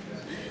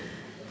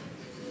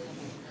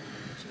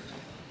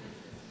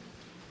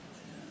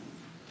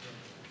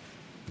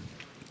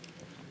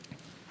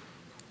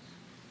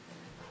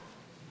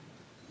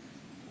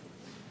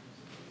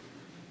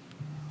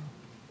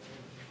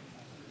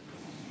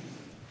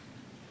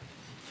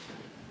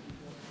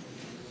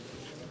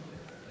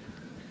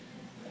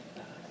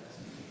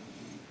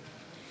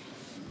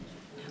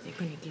 Now they're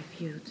going to give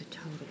you the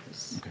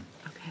totals. Okay.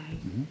 Okay?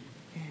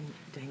 And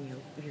then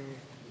you'll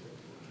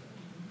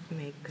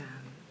make,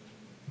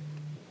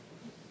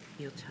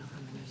 you'll tell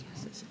how many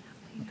yeses and how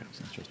many Okay,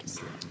 so that's just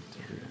a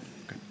majority.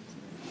 Okay.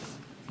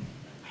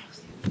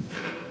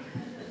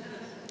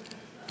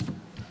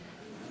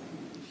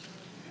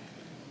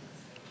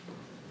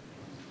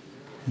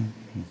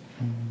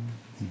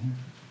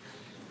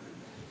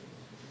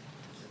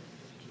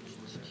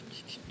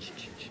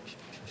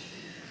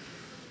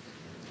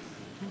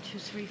 One, two,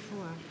 three,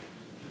 four.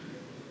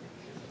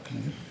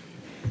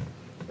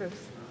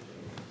 Ruth?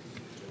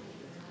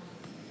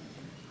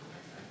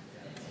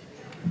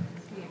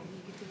 Yeah, you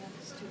get the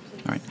others too,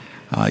 please.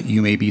 All right.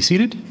 You may be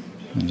seated.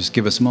 And just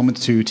give us a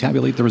moment to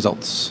tabulate the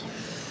results.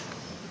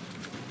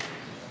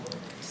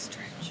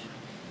 Stretch.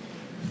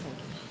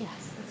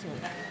 Yes, that's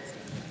right.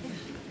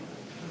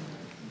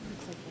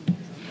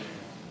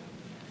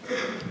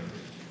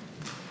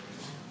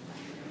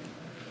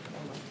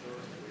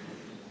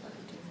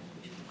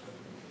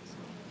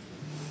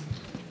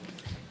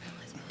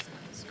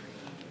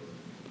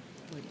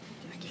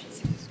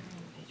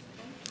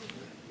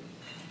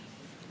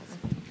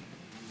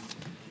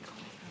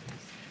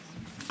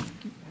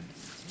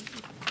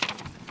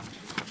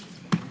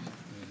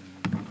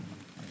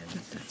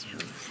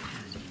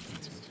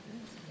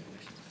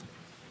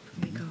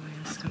 Let me go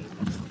ask him.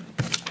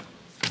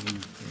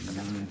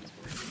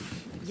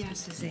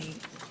 Yes is 8.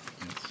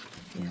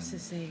 Yes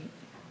is 8.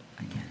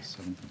 I get it.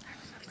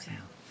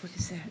 What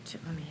is that?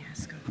 Let me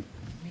ask him.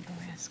 Let me go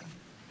ask him.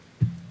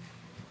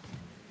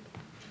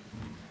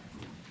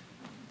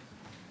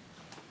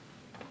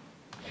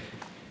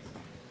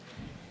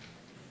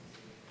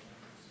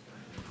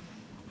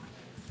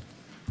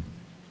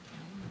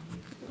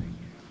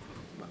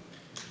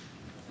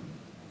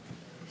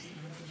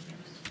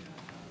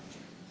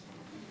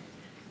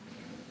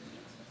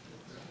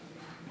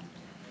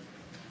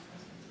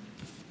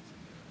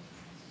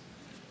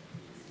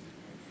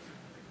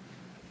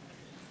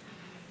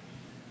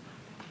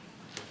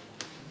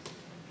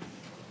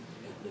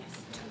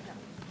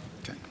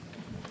 Okay.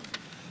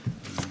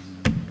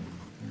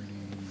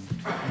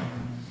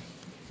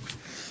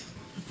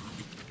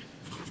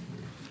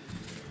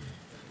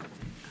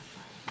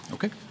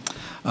 Okay.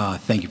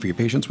 Thank you for your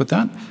patience with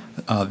that.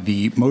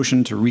 The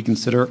motion to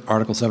reconsider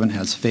Article 7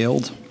 has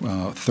failed.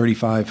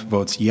 35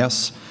 votes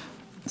yes,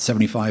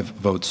 75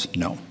 votes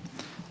no.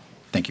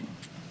 Thank you.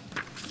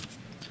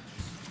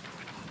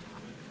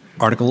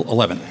 Article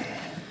 11.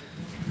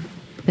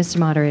 Mr.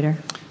 Moderator,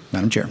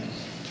 Madam Chair.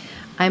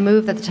 I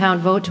move that the town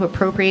vote to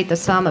appropriate the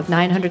sum of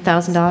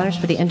 $900,000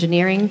 for the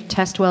engineering,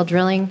 test well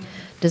drilling,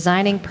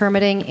 designing,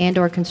 permitting,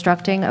 and/or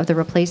constructing of the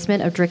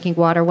replacement of drinking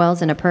water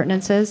wells and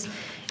appurtenances,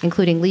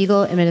 including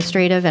legal,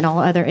 administrative, and all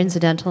other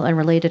incidental and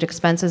related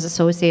expenses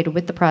associated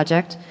with the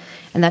project,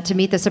 and that to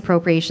meet this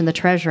appropriation, the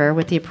treasurer,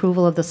 with the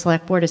approval of the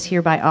select board, is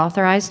hereby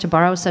authorized to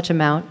borrow such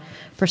amount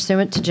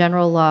pursuant to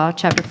general law,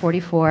 chapter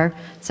 44,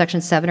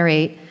 section 7 or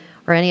 8,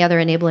 or any other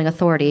enabling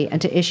authority,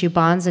 and to issue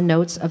bonds and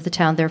notes of the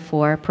town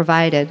therefore,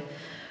 provided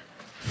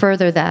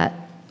further that,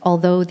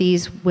 although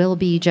these will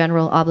be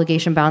general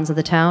obligation bonds of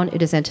the town,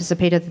 it is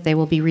anticipated that they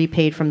will be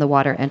repaid from the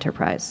water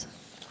enterprise.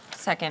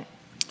 Second.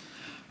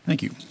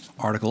 Thank you.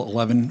 Article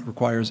 11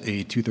 requires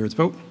a 2/3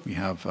 vote. We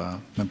have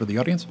a member of the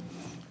audience.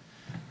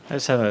 I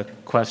just have a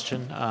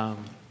question.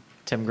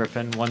 Tim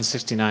Griffin,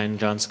 169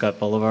 John Scott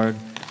Boulevard.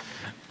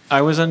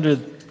 I was under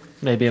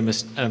maybe an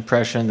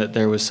impression that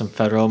there was some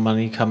federal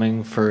money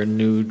coming for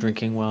new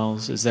drinking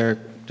wells. Is there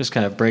just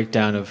kind of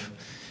breakdown of,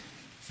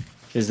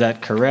 is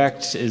that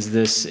correct? Is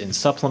this in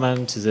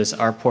supplement? Is this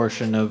our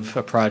portion of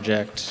a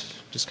project?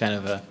 Just kind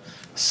of a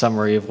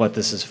summary of what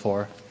this is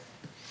for.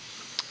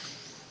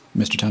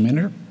 Mr. Town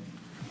Manager.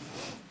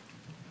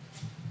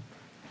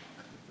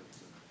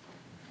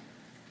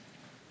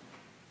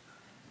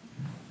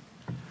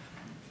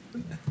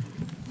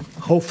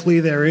 Hopefully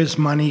there is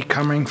money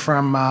coming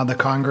from the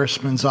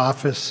congressman's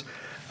office.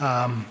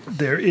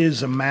 There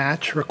is a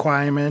match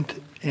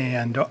requirement,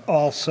 and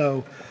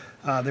also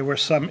there were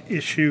some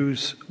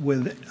issues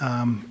with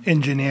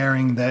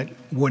engineering that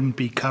wouldn't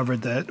be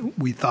covered that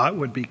we thought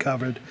would be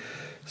covered.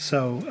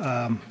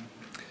 So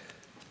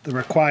the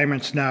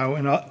requirements now,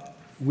 and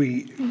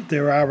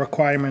there are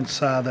requirements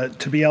that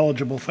to be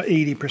eligible for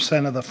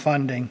 80% of the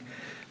funding,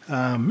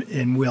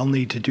 and we'll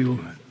need to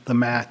do the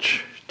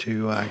match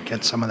to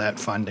get some of that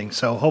funding.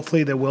 So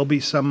hopefully there will be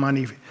some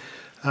money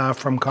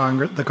from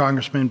the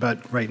congressman, but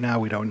right now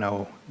we don't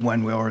know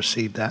when we'll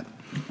receive that.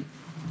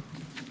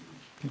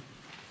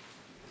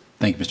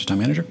 Thank you, Mr. Town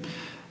Manager.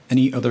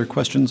 Any other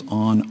questions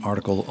on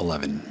Article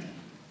 11?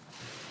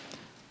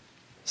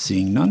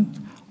 Seeing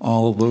none,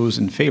 all those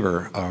in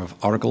favor of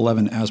Article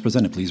 11 as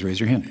presented, please raise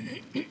your hand.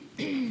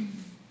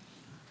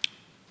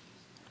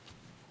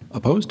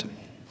 Opposed?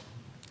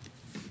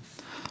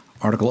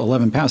 Article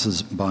 11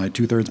 passes by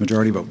 2/3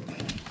 majority vote.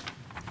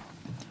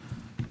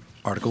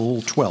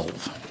 Article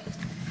 12.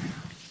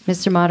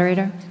 Mr.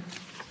 Moderator,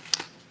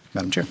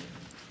 Madam Chair.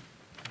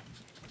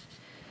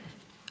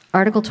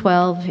 Article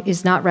 12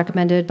 is not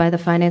recommended by the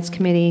Finance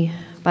Committee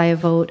by a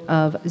vote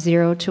of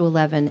 0 to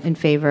 11 in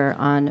favor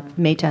on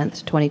May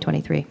 10th,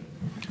 2023.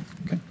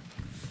 Okay.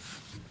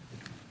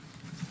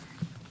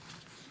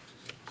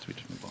 So we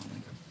just move on.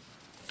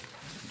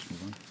 Just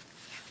move on.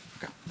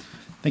 Okay.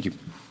 Thank you.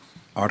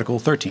 Article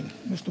 13.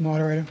 Mr.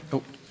 Moderator,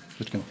 Oh,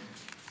 Mr. Kimball.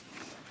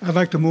 I'd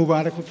like to move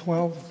Article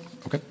 12.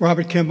 Okay.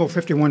 Robert Kimball,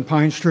 51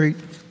 Pine Street.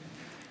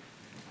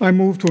 I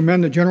move to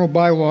amend the general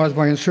bylaws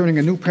by inserting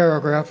a new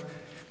paragraph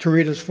to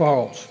read as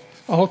follows.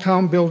 All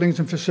town buildings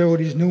and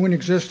facilities, new and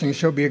existing,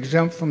 shall be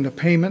exempt from the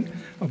payment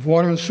of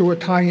water and sewer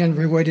tie-in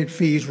related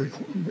fees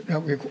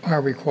that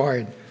are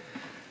required.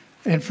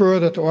 And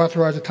further, to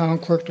authorize the town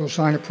clerk to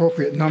assign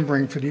appropriate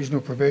numbering for these new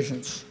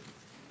provisions.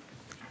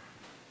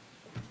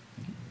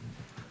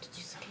 Can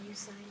you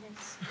sign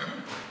this?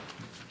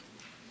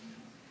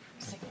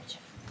 Signature.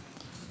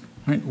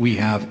 All right, we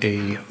have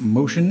a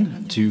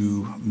motion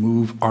to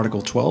move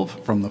Article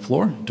 12 from the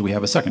floor. Do we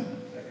have a second?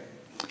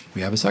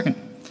 We have a second.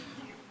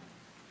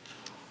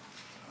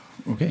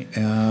 Okay,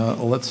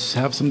 let's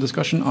have some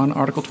discussion on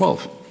Article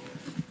 12.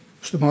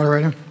 Mr.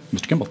 Moderator.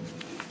 Mr. Kimball.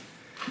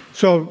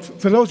 So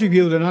for those of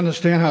you that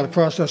understand how the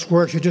process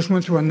works, you just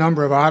went through a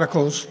number of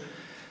articles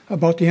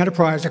about the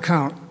enterprise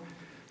account.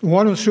 The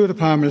Water and Sewer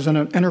Department is an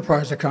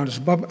enterprise account. It's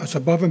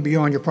above and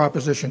beyond your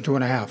Proposition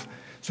 2.5.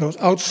 So it's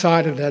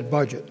outside of that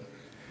budget.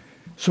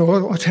 So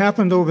what's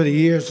happened over the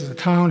years is the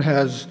town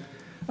has,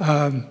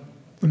 for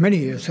many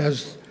years,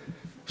 has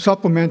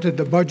supplemented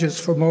the budgets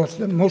for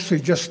mostly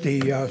just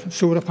the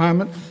sewer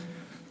department.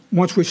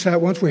 Once we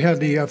had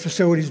the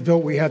facilities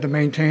built, we had to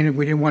maintain it.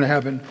 We didn't want to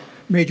have a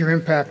major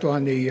impact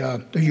on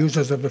the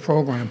users of the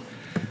program.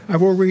 I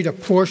will read a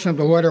portion of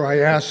the letter I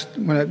asked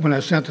when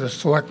I sent to the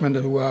selectmen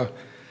to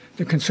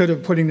consider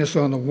putting this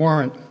on the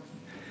warrant.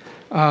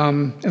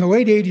 In the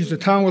late 80s, the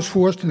town was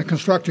forced into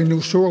constructing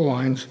new sewer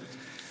lines,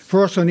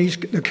 first on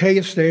the K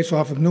Estates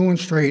off of Newland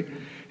Street,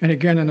 and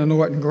again in the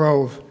Norton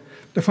Grove.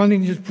 The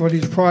funding for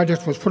these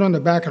projects was put on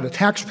the back of the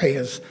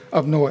taxpayers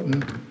of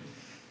Norton,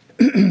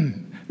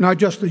 not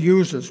just the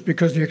users,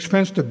 because the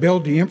expense to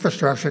build the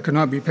infrastructure could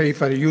not be paid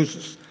by the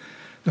users.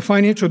 The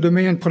financial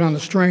demand put on the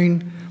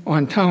strain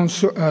on town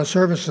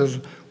services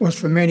was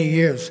for many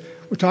years.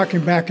 We're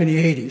talking back in the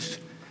 80s.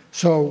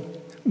 So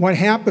what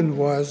happened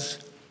was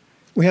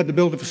we had to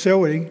build a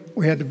facility,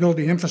 we had to build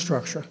the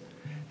infrastructure.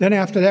 Then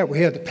after that,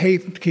 we had to pay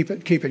to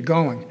keep it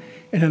going.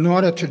 And in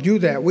order to do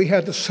that, we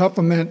had to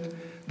supplement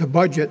the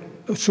budget,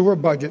 the sewer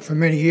budget for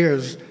many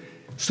years,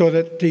 so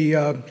that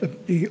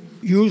the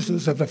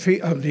users of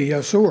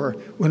the sewer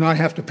would not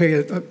have to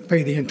pay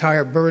the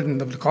entire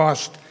burden of the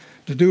cost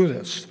to do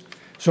this.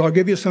 So I'll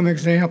give you some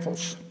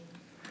examples.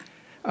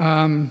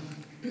 Prior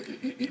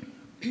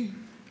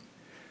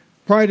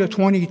to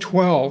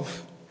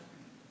 2012,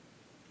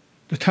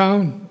 the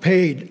town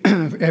paid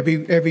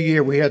every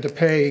year. We had to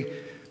pay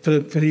for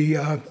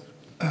the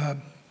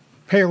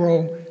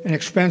payroll and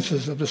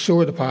expenses of the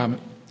sewer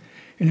department.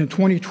 And in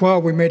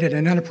 2012, we made it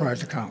an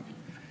enterprise account.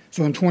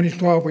 So in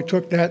 2012, we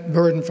took that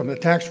burden from the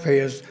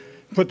taxpayers,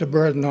 put the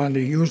burden on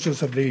the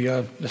users of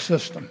the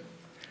system.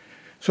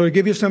 So to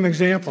give you some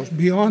examples,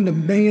 beyond the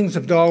millions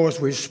of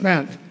dollars we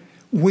spent,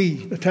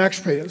 we, the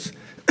taxpayers,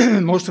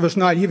 most of us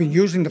not even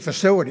using the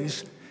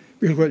facilities,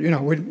 because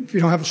if you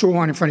don't have a sewer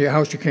line in front of your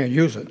house, you can't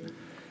use it.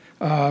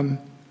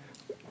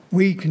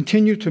 We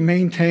continue to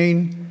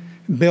maintain,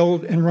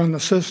 build, and run the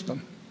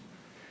system.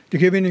 To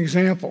give you an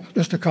example,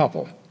 just a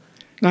couple.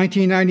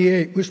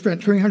 1998, we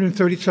spent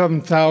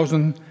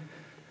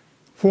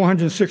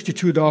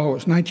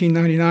 $337,462.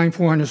 1999,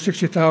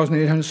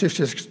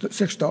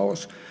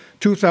 $460,866.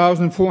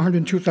 2000,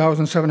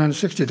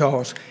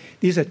 $402,760.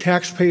 These are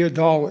taxpayer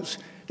dollars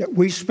that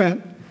we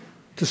spent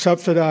to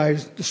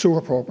subsidize the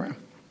sewer program.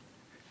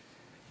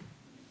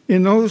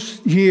 In those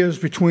years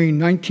between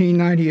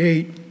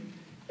 1998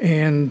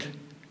 and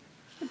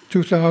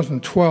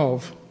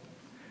 2012,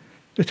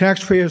 the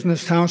taxpayers in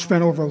this town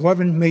spent over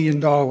 $11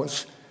 million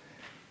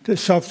to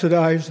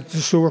subsidize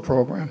the sewer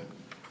program.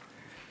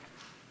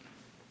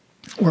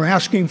 We're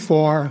asking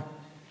for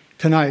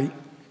tonight,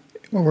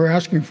 what we're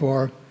asking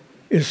for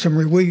is some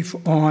relief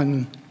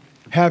on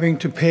having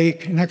to pay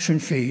connection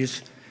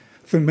fees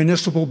for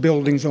municipal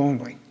buildings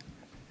only.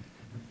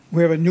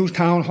 We have a new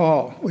town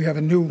hall. We have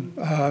a new,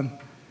 I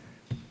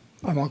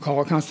won't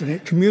call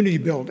it community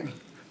building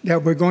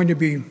that we're going to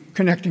be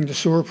connecting to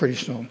sewer pretty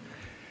soon.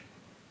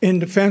 in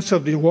defense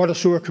of the water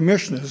sewer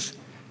commissioners,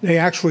 they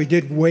actually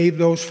did waive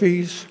those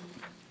fees,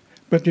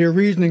 but their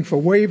reasoning for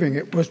waiving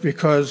it was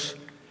because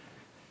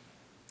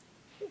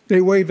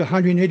they waived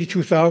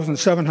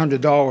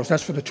 $182,700.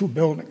 That's for the two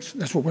buildings.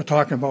 That's what we're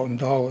talking about in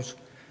dollars.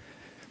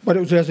 But it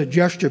was as a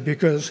gesture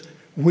because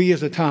we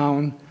as a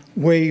town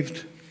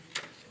waived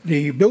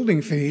the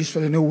building fees for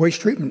the new waste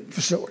treatment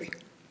facility.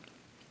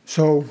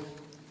 So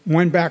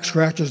one back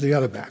scratches the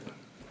other back,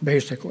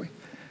 basically.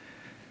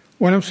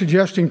 What I'm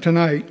suggesting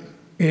tonight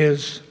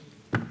is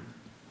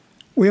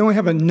we only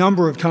have a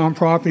number of town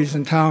properties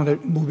in town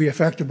that will be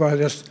affected by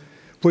this.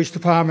 Police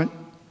department,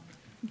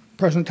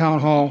 present town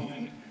hall.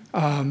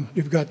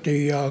 You've got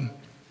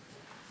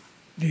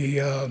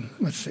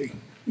let's see,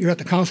 you've got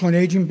the Council on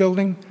Aging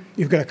building.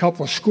 You've got a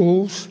couple of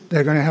schools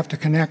that are going to have to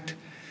connect.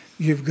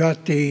 You've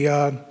got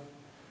the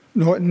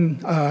Norton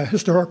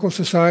Historical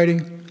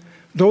Society.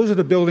 Those are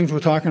the buildings we're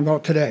talking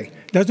about today.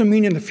 Doesn't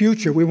mean in the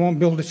future we won't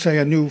build, say,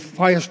 a new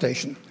fire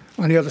station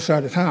on the other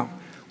side of town.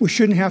 We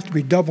shouldn't have to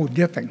be double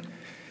dipping.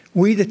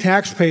 We, the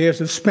taxpayers,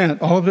 have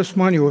spent all of this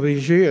money over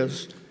these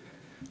years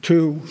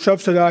to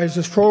subsidize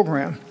this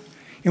program,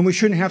 and we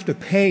shouldn't have to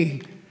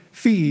pay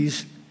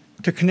fees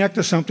to connect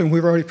to something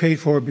we've already paid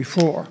for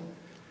before.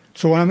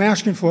 So what I'm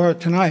asking for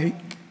tonight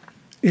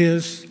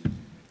is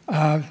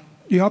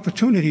the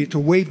opportunity to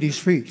waive these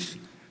fees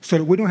so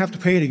that we don't have to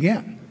pay it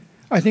again.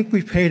 I think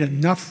we've paid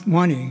enough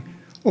money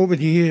over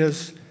the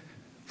years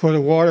for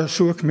the water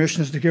sewer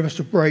commissioners to give us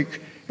a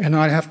break and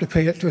not have to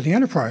pay it through the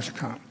enterprise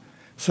account.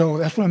 So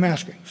that's what I'm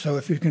asking. So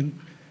if you can,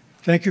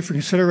 thank you for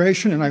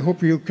consideration, and I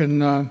hope you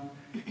can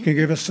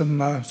give us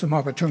some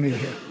opportunity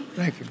here.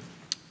 Thank you.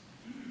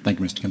 Thank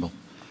you, Mr. Kimball.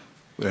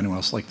 Would anyone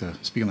else like to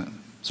speak on that?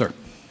 Sir.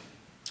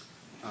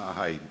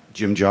 Hi,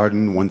 Jim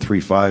Jardin,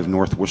 135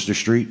 North Worcester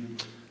Street.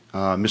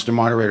 Mr.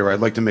 Moderator,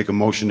 I'd like to make a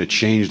motion to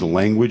change the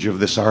language of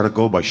this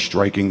article by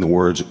striking the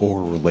words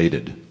 "or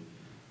related."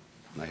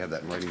 And I have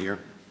that in writing here.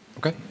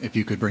 Okay, if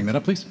you could bring that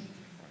up, please.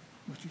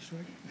 What's he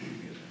saying?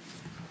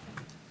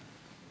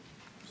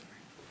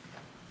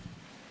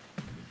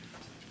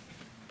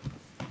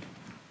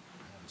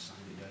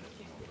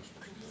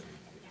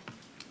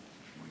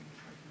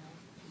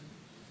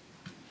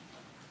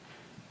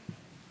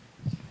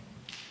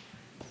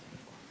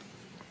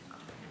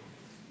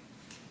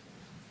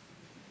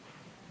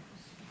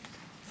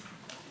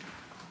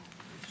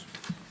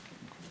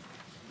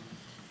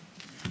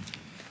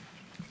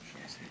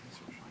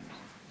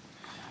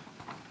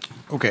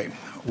 Okay,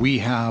 we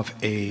have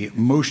a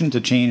motion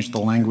to change the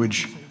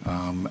language.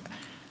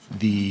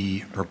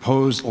 The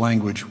proposed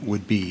language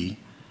would be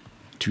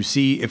to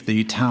see if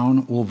the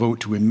town will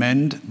vote to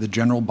amend the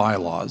general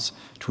bylaws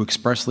to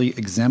expressly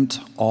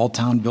exempt all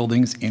town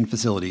buildings and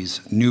facilities,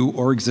 new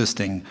or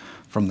existing,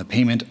 from the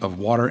payment of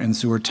water and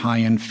sewer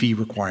tie-in fee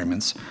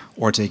requirements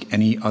or take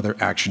any other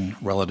action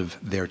relative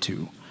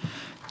thereto.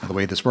 Now, the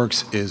way this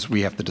works is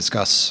we have to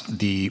discuss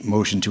the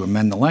motion to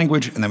amend the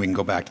language, and then we can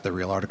go back to the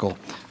real article.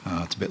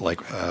 It's a bit like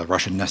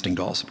Russian nesting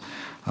dolls.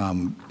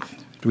 Do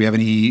we have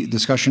any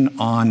discussion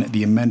on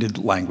the amended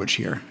language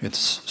here?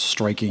 It's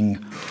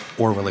striking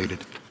or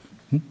related.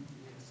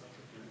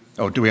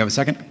 Oh, do we have a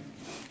second?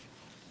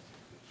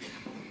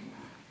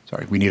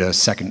 Sorry, we need a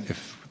second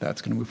if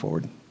that's going to move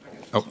forward.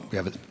 Oh, we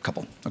have a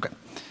couple. Okay.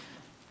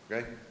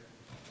 Okay.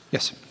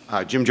 Yes.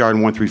 Jim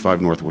Jardin,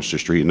 135 North Worcester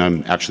Street, and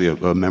I'm actually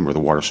a member of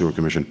the Water Sewer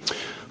Commission.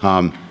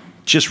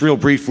 Just real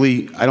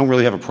briefly, I don't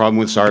really have a problem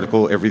with this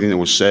article. Everything that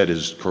was said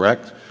is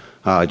correct.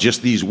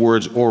 Just these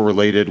words "or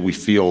related" we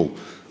feel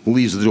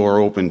leaves the door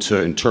open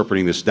to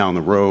interpreting this down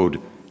the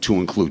road to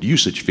include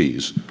usage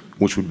fees,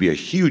 which would be a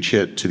huge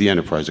hit to the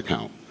enterprise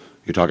account.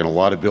 You're talking a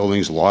lot of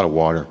buildings, a lot of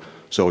water.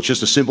 So it's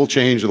just a simple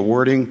change of the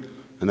wording,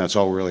 and that's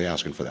all we're really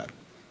asking for that.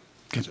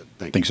 Okay.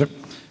 Thank you, sir.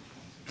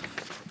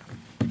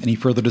 Any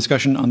further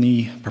discussion on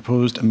the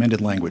proposed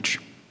amended language?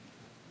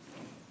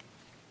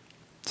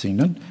 Seeing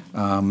none.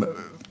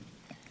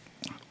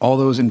 All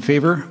those in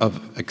favor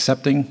of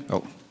accepting,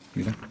 oh,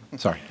 you there?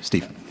 Sorry,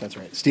 Steve. That's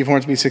right. Steve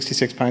Hornsby,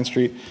 66 Pine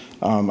Street.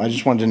 I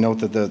just wanted to note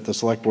that the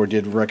select board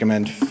did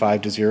recommend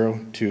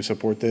 5-0 to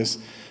support this.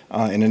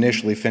 And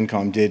initially,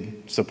 FinCom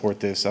did support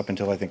this up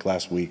until I think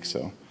last week.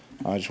 So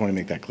I just want to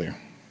make that clear.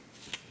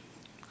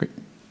 Great.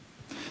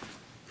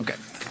 Okay.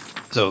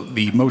 So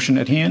the motion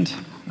at hand,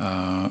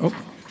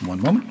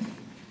 one moment.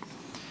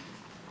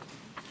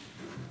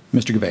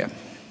 Mr. Gavea.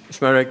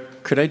 Mr. Moderator,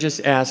 could I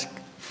just ask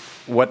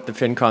what the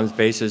FinCom's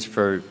basis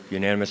for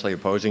unanimously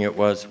opposing it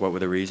was? What were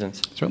the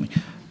reasons? Certainly.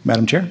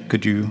 Madam Chair,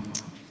 could you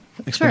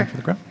explain for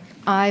the crowd?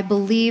 I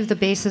believe the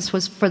basis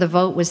was for the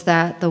vote was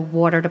that the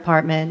Water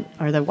Department,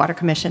 or the Water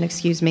Commission,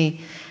 excuse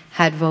me,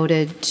 had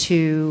voted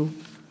to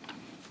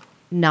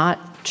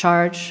not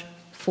charge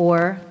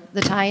for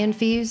the tie-in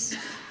fees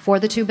for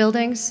the two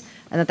buildings,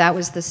 and that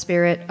was the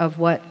spirit of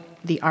what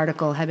the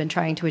article had been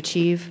trying to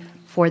achieve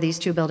for these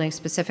two buildings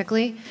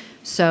specifically.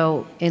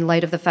 So in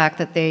light of the fact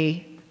that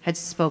they had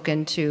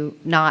spoken to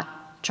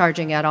not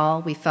charging at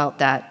all, we felt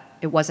that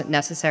it wasn't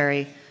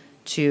necessary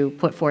to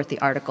put forth the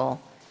article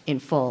in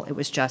full. It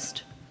was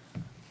just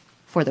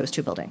for those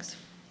two buildings.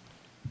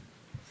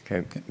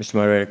 Okay, Mr.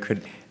 Moderator,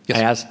 could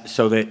I ask,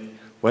 so that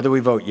whether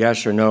we vote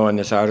yes or no on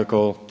this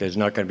article, there's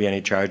not going to be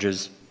any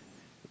charges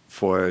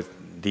for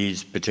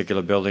these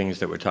particular buildings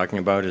that we're talking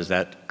about, is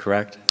that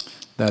correct?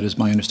 That is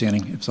my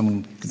understanding. If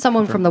someone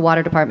Someone from the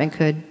water department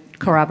could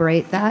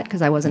corroborate that,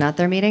 because I wasn't at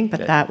their meeting,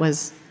 but that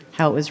was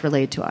how it was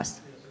relayed to us.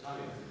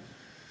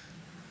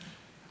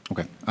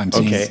 Okay, I'm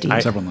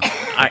seeing several now.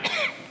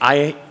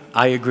 I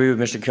agree with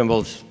Mr.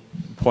 Kimball's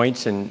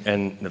points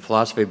and the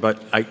philosophy,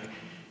 but I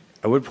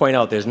would point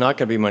out there's not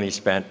going to be money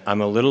spent.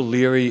 I'm a little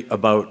leery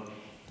about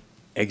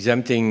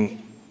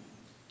exempting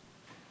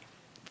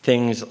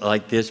things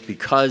like this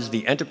because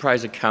the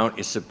enterprise account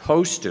is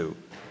supposed to,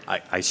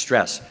 I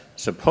stress,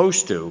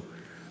 supposed to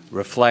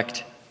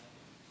reflect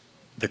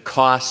the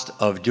cost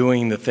of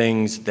doing the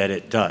things that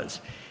it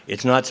does.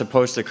 It's not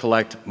supposed to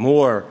collect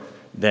more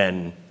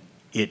than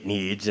it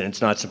needs, and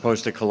it's not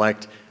supposed to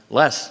collect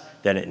less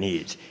than it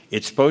needs.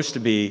 It's supposed to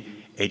be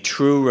a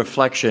true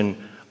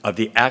reflection of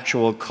the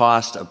actual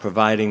cost of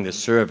providing the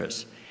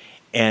service.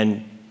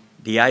 And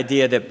the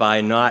idea that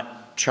by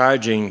not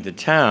charging the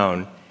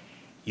town,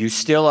 you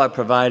still are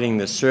providing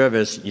the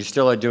service, you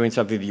still are doing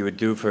something that you would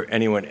do for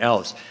anyone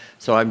else.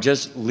 So I'm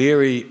just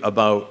leery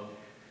about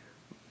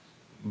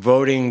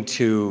voting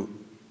to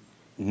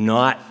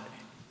not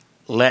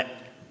let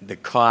the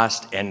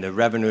cost and the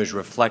revenues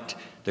reflect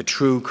the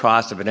true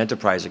cost of an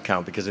enterprise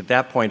account, because at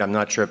that point I'm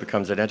not sure it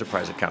becomes an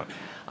enterprise account.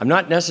 I'm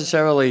not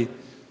necessarily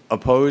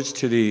opposed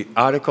to the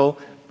article,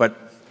 but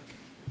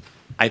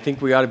I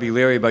think we ought to be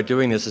leery about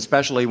doing this,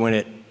 especially when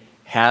it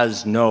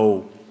has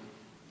no,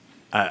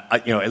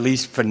 at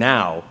least for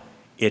now,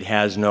 it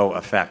has no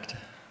effect.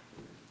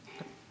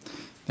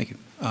 Thank you.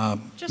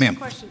 Just a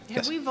question.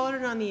 Have we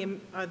voted on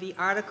the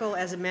article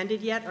as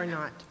amended yet or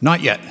not?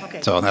 Not yet.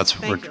 Okay. So that's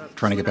what we're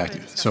trying to get back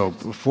to. So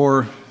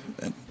before,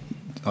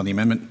 on the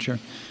amendment, Chair?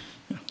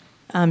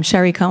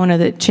 Sherry Cohen,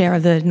 the chair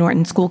of the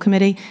Norton School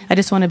Committee. I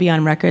just want to be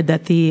on record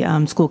that the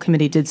school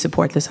committee did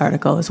support this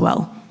article as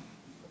well.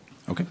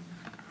 Okay.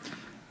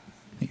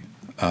 Thank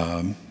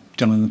you.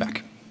 Gentleman in the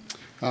back.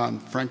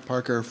 Frank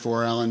Parker,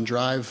 4 Allen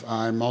Drive.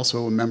 I'm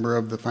also a member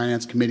of the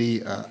Finance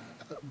Committee.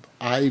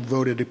 I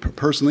voted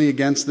personally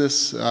against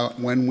this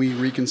when we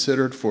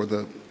reconsidered for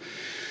the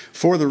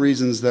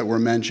reasons that were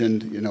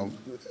mentioned. You know,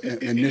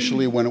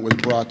 initially when it was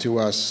brought to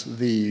us,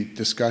 the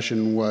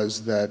discussion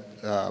was that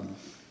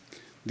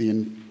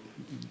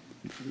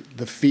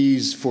the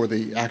fees for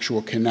the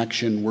actual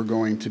connection were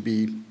going to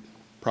be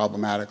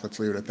problematic. Let's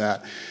leave it at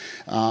that.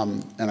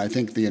 And I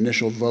think the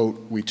initial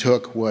vote we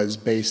took was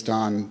based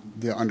on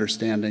the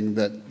understanding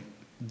that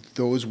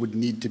those would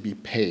need to be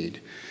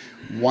paid.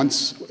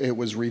 Once it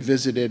was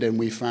revisited and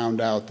we found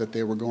out that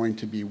they were going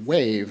to be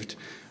waived,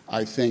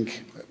 I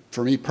think,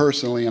 for me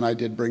personally, and I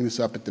did bring this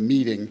up at the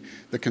meeting,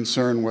 the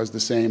concern was the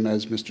same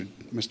as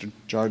Mr.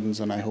 Jardin's,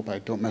 and I hope I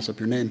don't mess up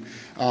your name,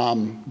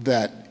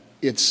 that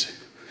it's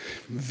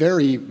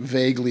very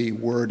vaguely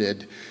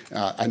worded,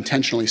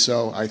 intentionally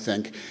so, I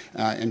think,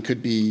 and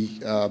could be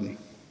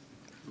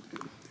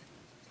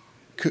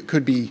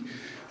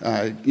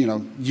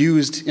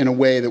used in a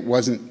way that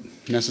wasn't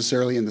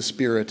necessarily in the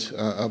spirit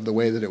of the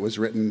way that it was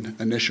written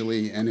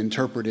initially and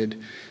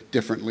interpreted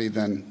differently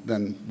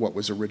than what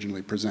was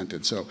originally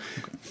presented. So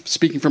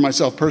speaking for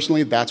myself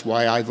personally, that's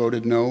why I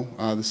voted no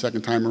the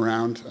second time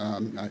around.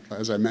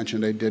 As I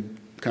mentioned, I did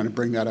kind of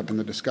bring that up in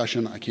the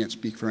discussion. I can't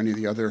speak for any of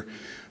the other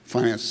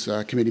Finance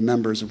Committee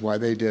members of why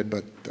they did,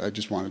 but I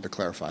just wanted to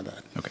clarify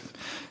that. Okay.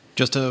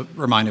 Just to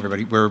remind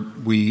everybody, where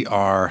we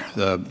are,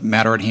 the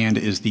matter at hand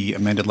is the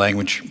amended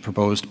language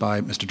proposed by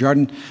Mr.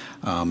 Jardin.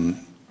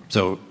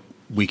 So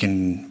we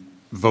can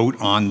vote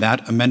on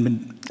that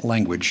amendment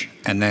language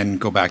and then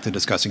go back to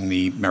discussing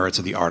the merits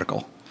of the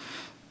article.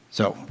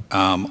 So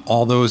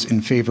all those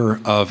in favor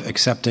of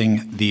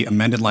accepting the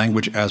amended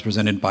language as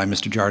presented by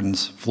Mr.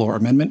 Jardin's floor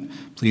amendment,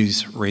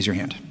 please raise your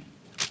hand.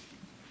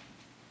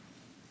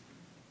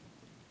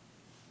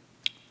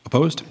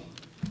 Opposed?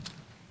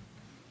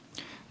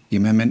 The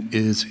amendment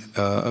is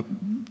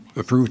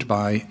approved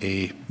by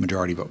a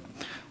majority vote.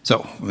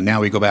 So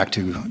now we go back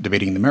to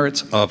debating the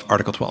merits of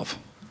Article 12.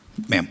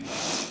 Ma'am.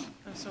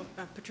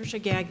 Patricia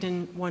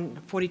Gagnon,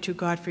 142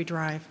 Godfrey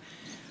Drive.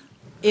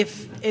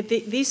 If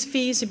these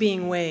fees are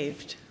being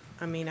waived,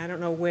 I mean, I don't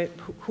know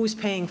who's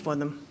paying for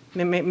them.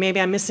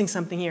 Maybe I'm missing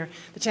something here.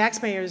 The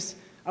taxpayers,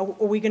 do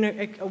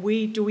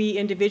we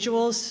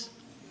individuals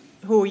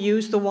who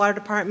use the water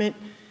department,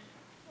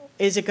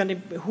 is it going to,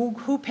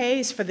 who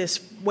pays for this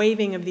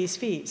waiving of these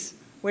fees?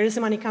 Where does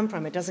the money come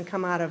from? It doesn't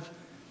come out of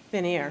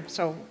thin air.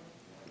 So,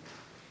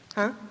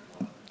 huh?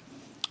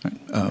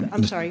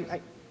 I'm sorry.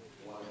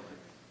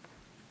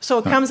 So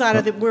it comes out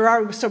of the,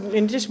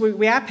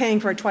 we are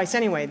paying for it twice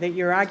anyway. That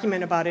your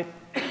argument about it,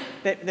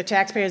 that the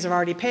taxpayers have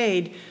already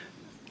paid,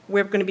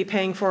 we're going to be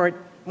paying for it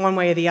one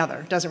way or the other.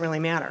 It doesn't really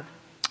matter.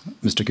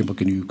 Mr. Kimball,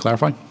 can you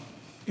clarify?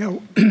 Yeah,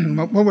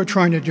 what we're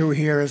trying to do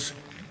here is,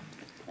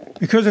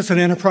 because it's an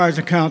enterprise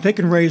account, they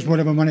can raise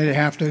whatever money they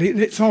have to.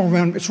 It's all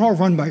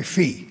run by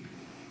fee.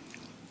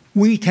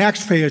 We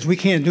taxpayers, we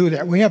can't do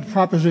that. We have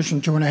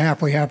Proposition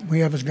 2.5 we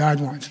have as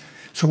guidelines.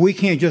 So we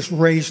can't just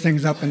raise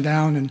things up and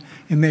down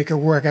and make it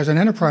work. As an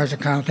enterprise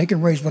account, they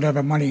can raise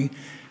whatever money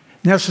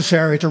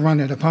necessary to run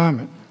their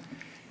department.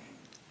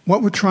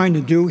 What we're trying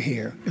to do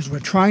here is we're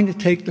trying to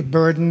take the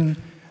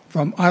burden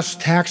from us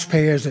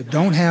taxpayers that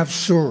don't have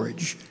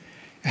sewerage,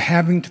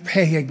 having to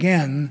pay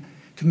again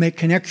to make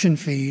connection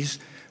fees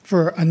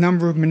for a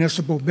number of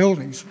municipal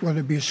buildings,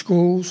 whether it be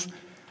schools,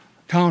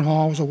 town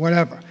halls, or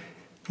whatever.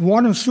 The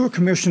Water and Sewer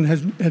Commission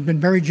has been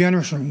very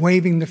generous in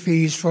waiving the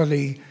fees for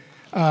the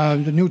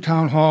new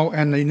town hall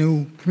and the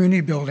new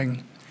community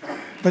building,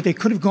 but they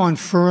could have gone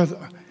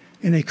further,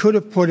 and they could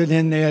have put it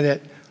in there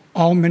that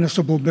all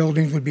municipal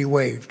buildings would be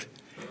waived,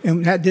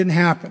 and that didn't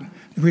happen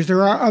because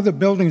there are other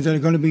buildings that are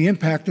going to be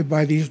impacted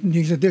by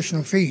these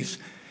additional fees.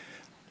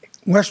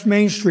 West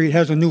Main Street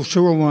has a new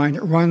sewer line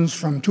that runs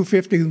from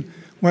 250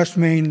 West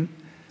Main,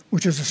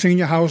 which is the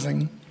senior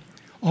housing,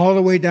 all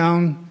the way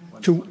down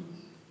to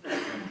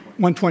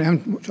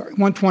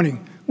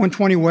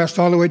 120 West,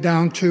 all the way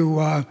down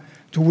to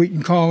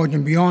Wheaton College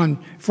and beyond,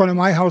 in front of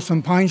my house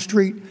on Pine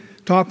Street,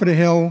 top of the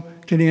hill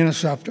to the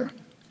Interceptor.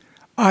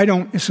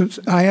 Since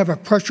I have a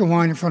pressure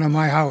line in front of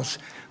my house,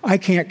 I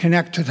can't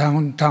connect to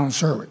town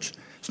sewage.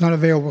 It's not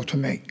available to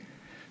me.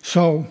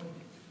 So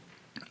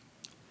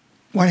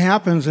what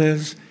happens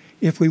is,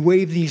 if we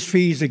waive these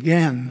fees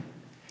again,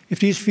 if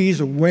these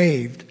fees are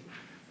waived,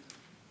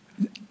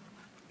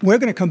 we're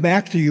going to come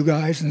back to you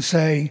guys and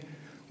say,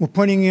 we're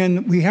putting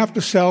in, we have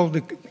to sell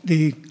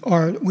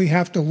or we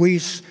have to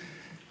lease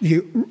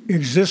the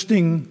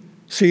existing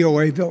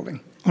COA building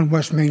on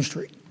West Main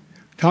Street.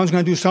 Town's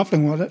going to do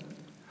something with it.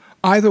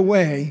 Either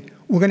way,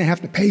 we're going to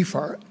have to pay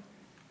for it.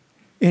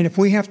 And if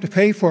we have to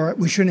pay for it,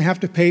 we shouldn't have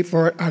to pay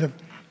for it out of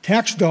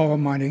tax dollar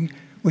money.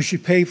 We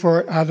should pay for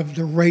it out of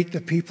the rate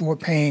that people are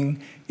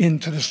paying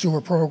into the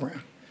sewer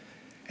program.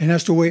 And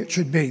that's the way it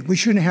should be. We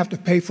shouldn't have to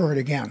pay for it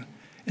again.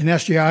 And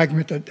that's the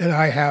argument that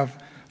I have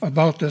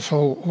about this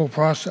whole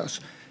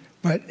process.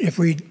 But if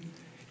we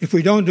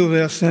don't do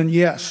this, then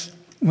yes,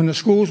 when the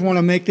schools want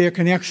to make their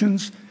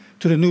connections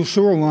to the new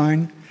sewer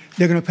line,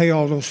 they're going to pay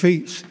all those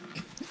fees.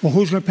 Well,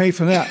 who's going to pay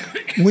for that?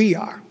 We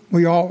are.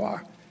 We all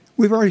are.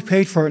 We've already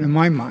paid for it in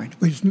my mind.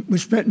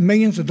 We've spent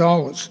millions of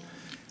dollars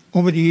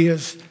over the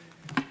years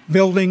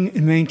building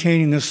and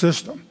maintaining this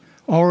system.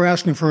 All we're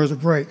asking for is a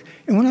break.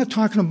 And we're not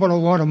talking about a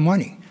lot of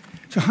money.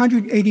 It's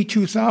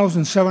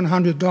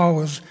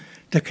 $182,700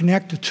 to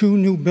connect the two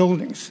new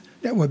buildings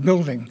that we're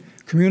building,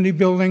 community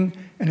building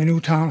and a new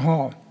town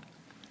hall.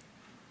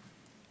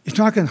 You're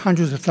talking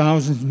hundreds of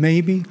thousands,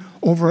 maybe,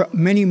 over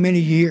many, many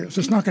years.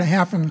 It's not going to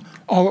happen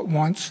all at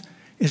once.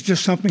 It's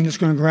just something that's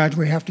going to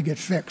gradually have to get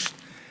fixed.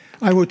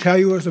 I will tell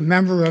you, as a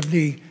member of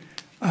the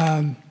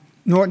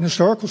Norton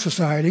Historical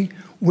Society,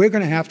 we're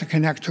going to have to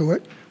connect to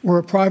it. We're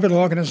a private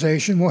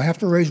organization. We'll have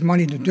to raise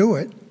money to do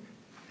it.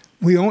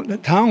 The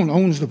town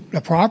owns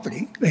the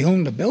property. They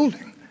own the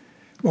building.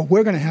 But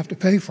we're going to have to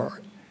pay for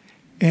it.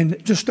 And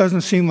it just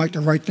doesn't seem like the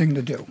right thing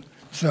to do.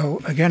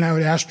 So, again, I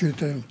would ask you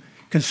to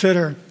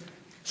consider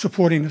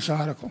supporting this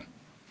article.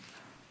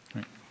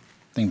 Right.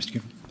 Thank you,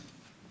 Mr. Cooper.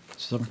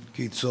 Silver.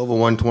 Keith Silver,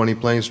 120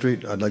 Plain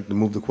Street. I'd like to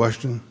move the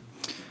question.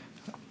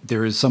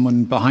 There is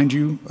someone behind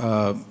you,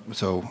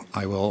 so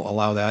I will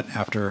allow that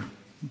after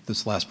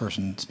this last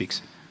person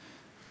speaks.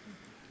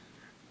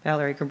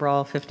 Valerie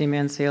Cabral, 50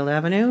 Mansfield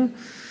Avenue.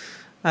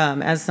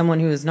 As someone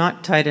who is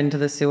not tied into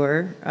the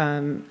sewer,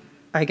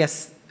 I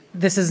guess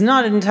this is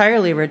not an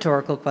entirely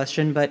rhetorical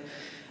question, but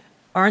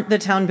aren't the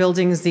town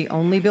buildings the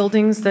only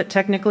buildings that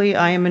technically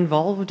I am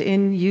involved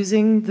in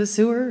using the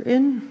sewer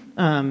in?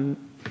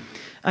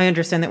 I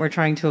understand that we're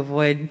trying to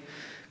avoid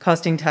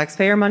costing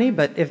taxpayer money,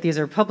 but if these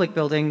are public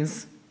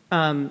buildings,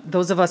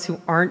 those of us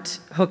who aren't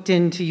hooked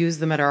in to use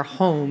them at our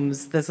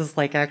homes, this is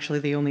like actually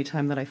the only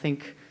time that I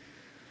think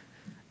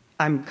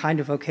I'm kind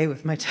of okay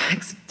with my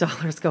tax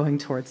dollars going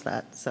towards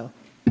that. So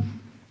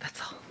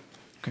that's all.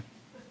 Okay.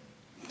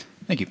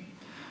 Thank you.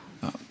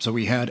 So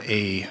we had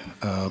a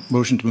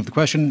motion to move the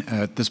question.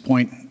 At this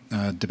point,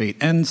 debate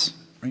ends.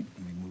 Right?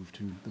 We move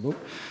to the vote.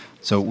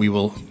 So we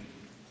will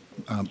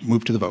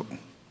move to the vote.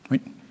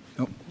 Right?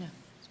 Oh.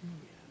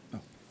 Oh.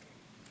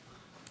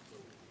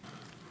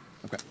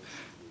 Okay.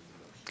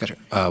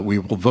 Gotcha. We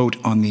will vote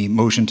on the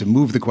motion to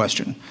move the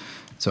question.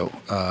 So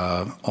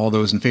all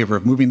those in favor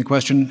of moving the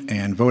question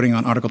and voting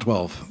on Article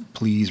 12,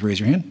 please raise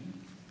your hand.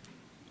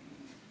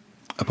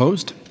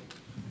 Opposed?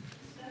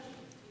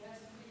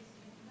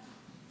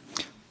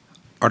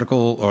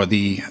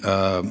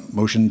 The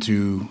motion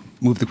to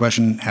move the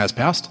question has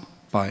passed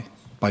by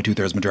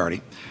 2/3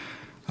 majority.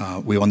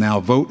 We will now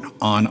vote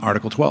on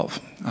Article 12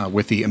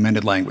 with the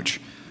amended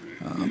language.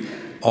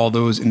 All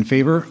those in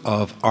favor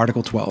of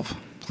Article 12,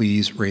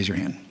 please raise your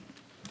hand.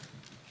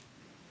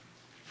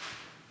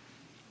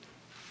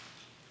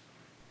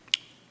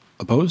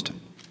 Opposed?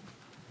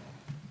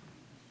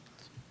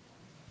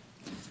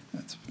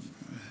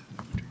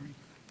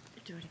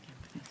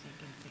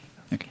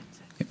 Okay.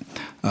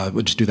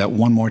 We'll just do that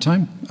one more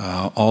time.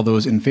 All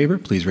those in favor,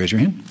 please raise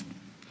your hand.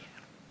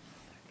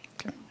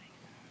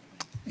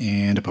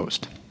 And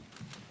opposed?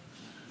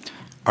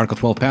 Article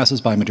 12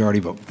 passes by majority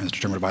vote, as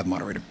determined by the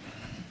moderator.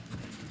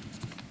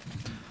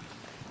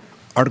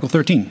 Article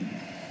 13.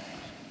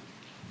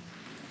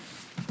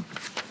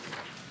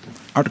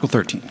 Article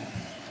 13.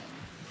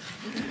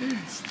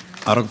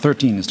 Article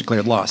 13 is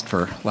declared lost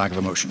for lack of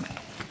a motion.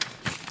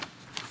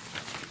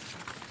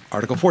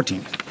 Article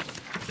 14.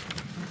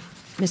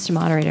 Mr.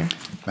 Moderator,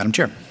 Madam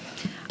Chair.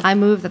 I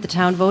move that the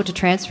town vote to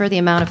transfer the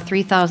amount of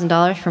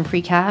 $3,000 from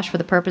free cash for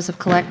the purpose of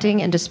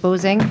collecting and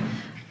disposing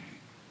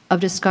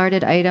of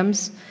discarded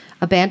items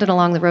abandoned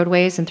along the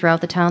roadways and throughout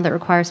the town that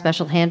require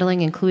special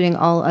handling, including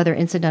all other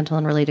incidental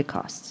and related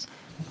costs.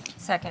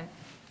 Second.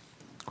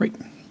 Great.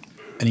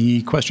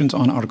 Any questions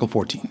on Article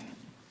 14?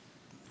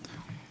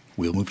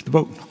 We'll move to the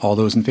vote. All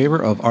those in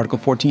favor of Article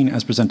 14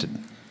 as presented?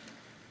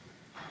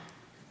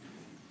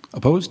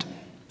 Opposed?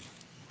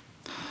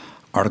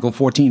 Article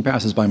 14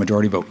 passes by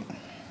majority vote.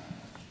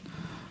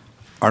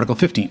 Article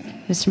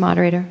 15. Mr.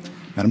 Moderator,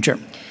 Madam Chair.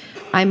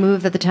 I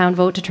move that the town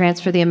vote to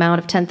transfer the amount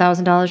of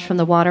 $10,000 from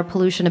the Water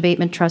Pollution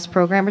Abatement Trust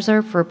Program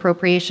Reserve for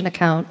appropriation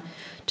account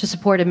to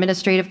support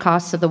administrative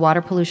costs of the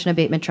Water Pollution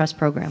Abatement Trust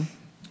Program.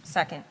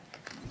 Second.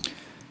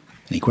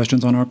 Any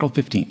questions on Article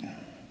 15?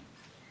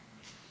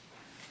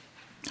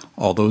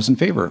 All those in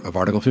favor of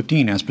Article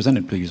 15 as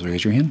presented, please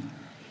raise your hand.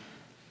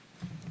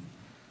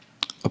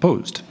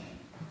 Opposed?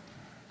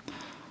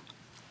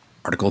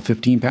 Article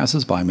 15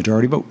 passes by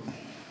majority vote.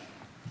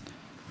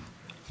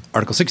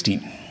 Article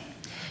 16.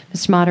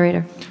 Mr.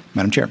 Moderator,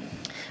 Madam Chair.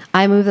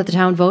 I move that the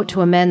town vote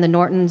to amend the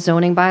Norton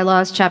zoning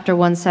bylaws, Chapter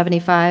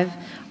 175,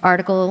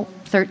 Article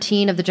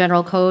 13 of the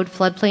General Code,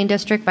 Floodplain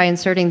District, by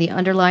inserting the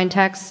underlined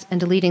text and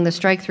deleting the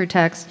strike-through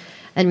text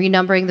and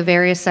renumbering the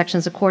various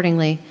sections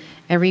accordingly,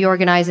 and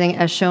reorganizing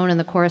as shown in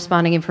the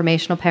corresponding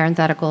informational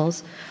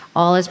parentheticals,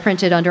 all as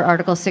printed under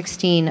Article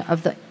 16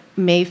 of the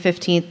May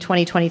 15,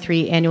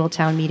 2023 Annual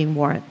Town Meeting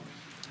warrant.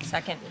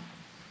 Second.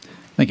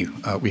 Thank you.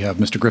 We have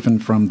Mr. Griffin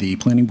from the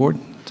Planning Board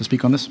to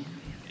speak on this.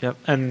 Yep,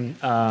 and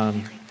I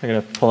got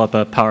to pull up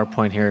a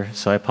PowerPoint here,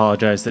 so I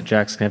apologize that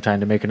Jack's going to have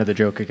time to make another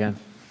joke again.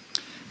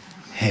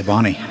 Hey,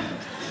 Bonnie.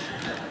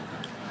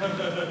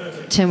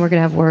 Tim, we're going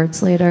to have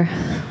words later.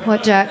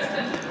 What, Jack?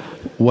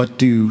 What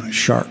do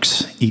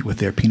sharks eat with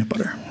their peanut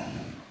butter?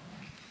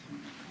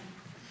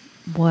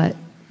 What?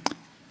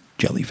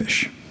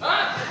 Jellyfish.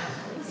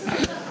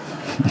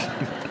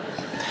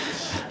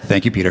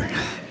 Thank you, Peter.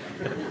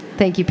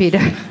 Thank you, Peter.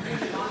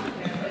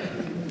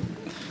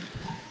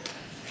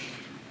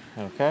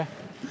 Okay.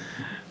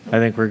 I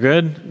think we're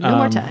good. No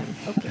more time.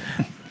 Okay.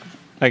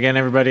 Again,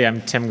 everybody,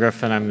 I'm Tim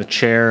Griffin. I'm the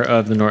chair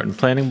of the Norton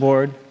Planning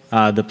Board.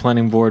 The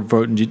Planning Board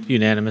voted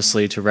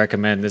unanimously to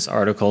recommend this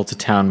article to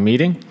town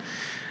meeting.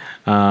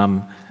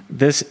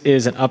 This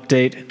is an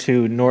update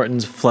to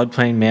Norton's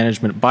floodplain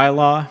management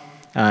bylaw.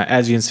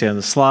 As you can see on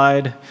the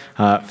slide,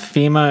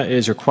 FEMA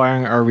is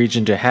requiring our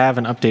region to have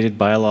an updated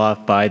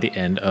bylaw by the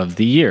end of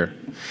the year.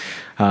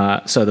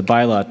 So the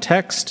bylaw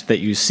text that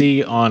you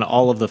see on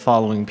all of the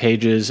following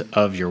pages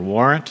of your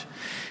warrant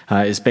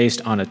is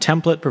based on a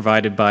template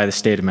provided by the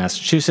state of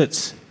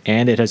Massachusetts,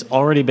 and it has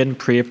already been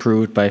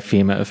pre-approved by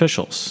FEMA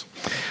officials.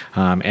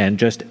 And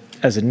just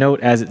as a note,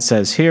 as it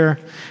says here,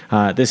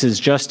 this is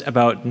just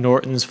about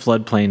Norton's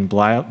floodplain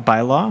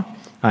bylaw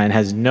and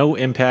has no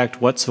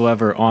impact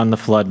whatsoever on the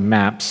flood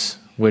maps,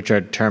 which are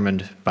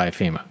determined by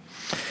FEMA.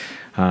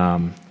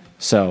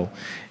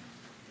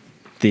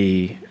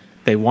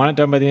 They want it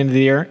done by the end of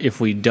the year.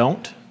 If we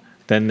don't,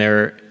 then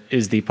there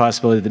is the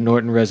possibility that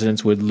Norton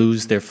residents would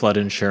lose their flood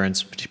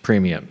insurance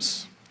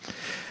premiums.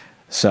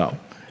 So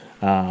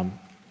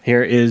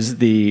here is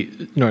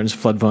the Norton's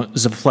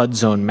flood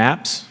zone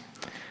maps,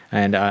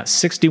 and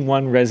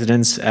 61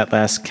 residents at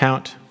last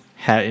count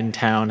in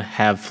town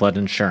have flood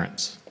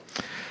insurance.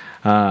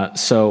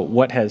 So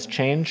what has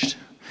changed?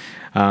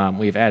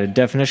 We've added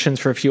definitions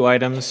for a few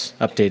items,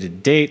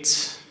 updated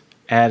dates,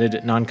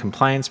 added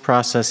non-compliance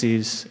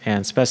processes,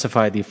 and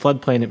specified the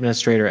floodplain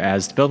administrator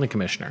as the building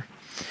commissioner.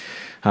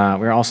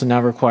 We're also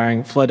now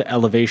requiring flood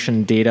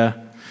elevation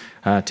data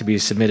to be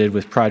submitted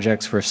with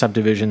projects for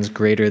subdivisions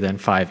greater than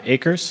 5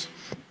 acres.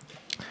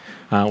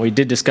 We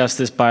did discuss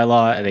this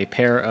bylaw at a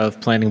pair of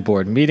planning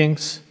board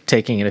meetings,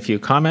 taking in a few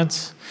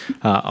comments.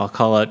 I'll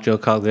call out Joe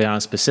Cogliano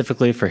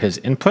specifically for his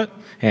input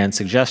and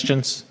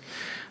suggestions.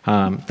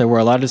 There were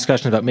a lot of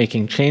discussions about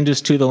making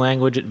changes to the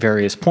language at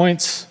various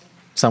points,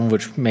 some of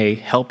which may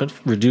help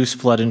reduce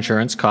flood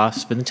insurance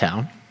costs in the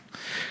town.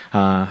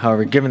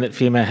 However, given that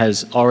FEMA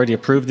has already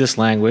approved this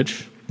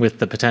language with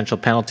the potential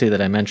penalty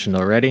that I mentioned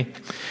already,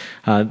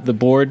 the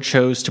board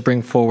chose to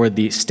bring forward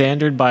the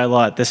standard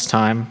bylaw at this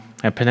time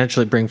and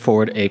potentially bring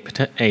forward a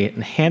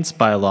enhanced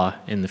bylaw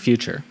in the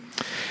future.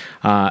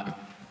 FEMA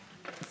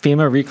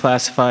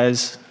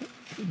reclassifies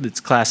its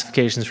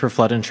classifications for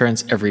flood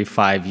insurance every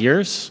 5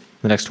 years.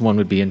 The next one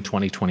would be in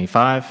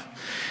 2025.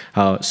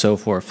 So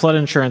for flood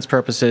insurance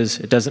purposes,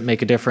 it doesn't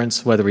make a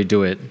difference whether we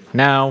do it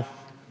now,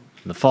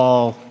 in the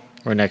fall,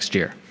 or next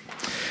year.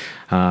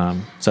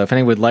 So if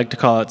anyone would like to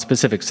call out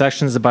specific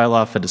sections of the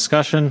bylaw for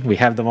discussion, we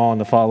have them all in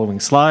the following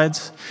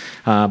slides,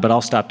 but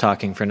I'll stop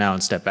talking for now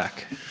and step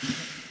back.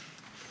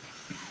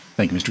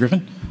 Thank you, Mr.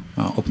 Griffin.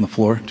 I'll open the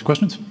floor to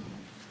questions.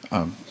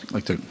 I'd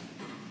like to.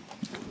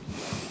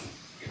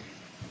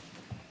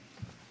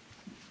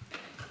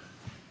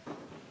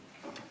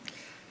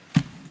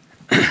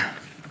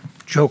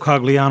 Joe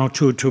Cogliano,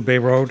 202 Bay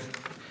Road.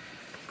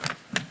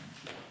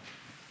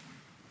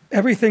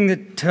 Everything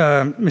that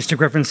Mr.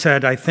 Griffin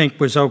said, I think,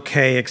 was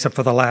okay, except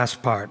for the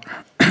last part.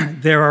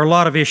 There are a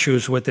lot of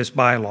issues with this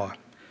bylaw.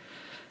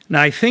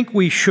 Now, I think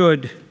we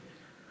should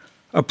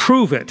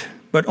approve it,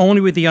 but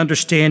only with the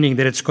understanding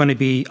that it's going to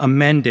be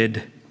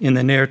amended in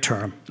the near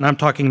term. And I'm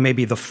talking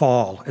maybe the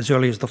fall, as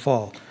early as the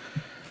fall.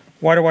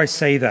 Why do I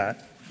say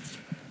that?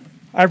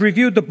 I've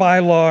reviewed the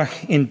bylaw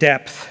in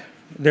depth.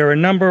 There are a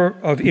number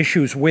of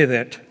issues with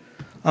it.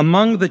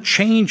 Among the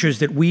changes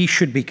that we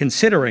should be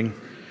considering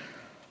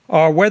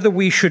are whether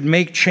we should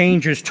make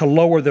changes to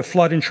lower the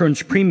flood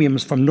insurance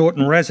premiums from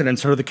Norton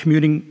residents under the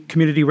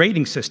community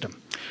rating system.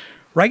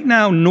 Right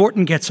now,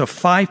 Norton gets a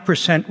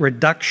 5%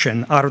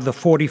 reduction out of the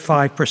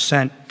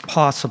 45%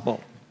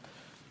 possible.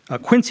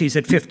 Quincy's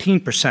at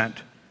 15%.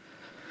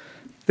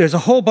 There's a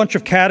whole bunch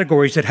of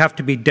categories that have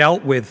to be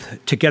dealt with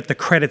to get the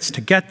credits to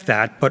get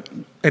that, but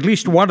at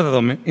least one of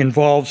them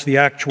involves the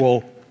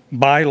actual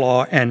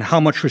bylaw and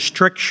how much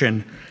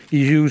restriction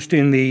is used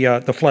in the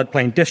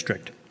floodplain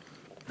district.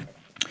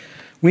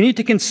 We need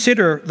to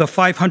consider the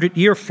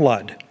 500-year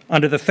flood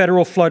under the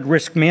federal flood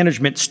risk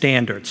management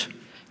standards.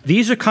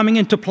 These are coming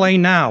into play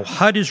now.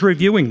 HUD is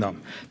reviewing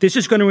them. This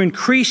is going to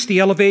increase the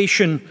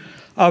elevation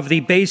of the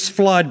base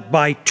flood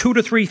by 2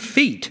 to 3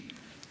 feet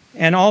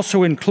and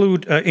also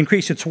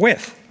increase its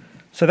width.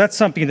 So that's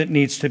something that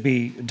needs to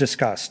be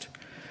discussed.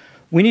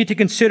 We need to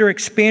consider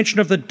expansion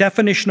of the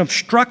definition of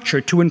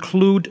structure to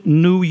include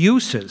new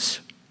uses.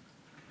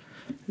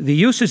 The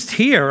uses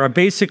here are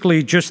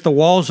basically just the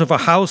walls of a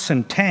house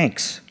and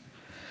tanks.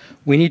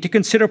 We need to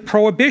consider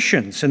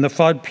prohibitions in the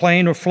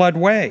floodplain or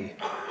floodway.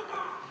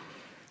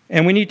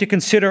 And we need to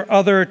consider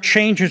other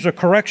changes or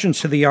corrections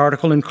to the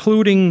article,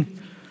 including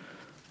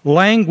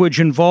language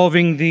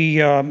involving the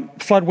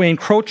floodway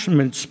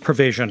encroachments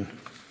provision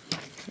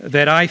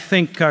that I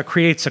think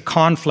creates a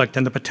conflict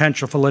and the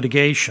potential for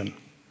litigation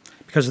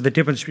because of the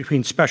difference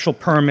between special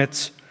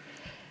permits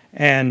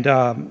and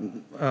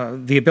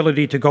the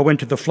ability to go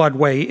into the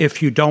floodway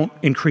if you don't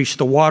increase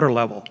the water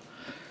level.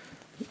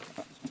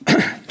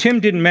 Tim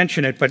didn't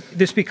mention it, but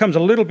this becomes a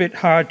little bit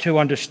hard to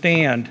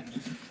understand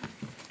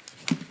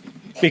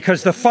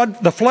because the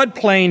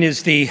floodplain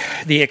is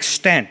the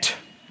extent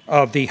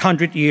of the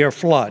 100-year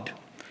flood.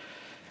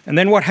 And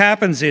then what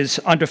happens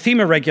is, under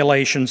FEMA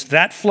regulations,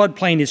 that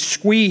floodplain is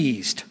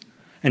squeezed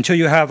until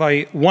you have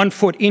a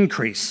 1-foot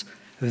increase.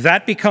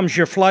 That becomes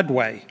your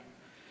floodway.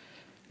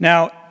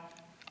 Now,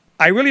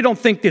 I really don't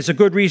think there's a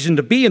good reason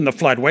to be in the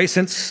floodway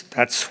since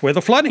that's where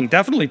the flooding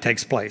definitely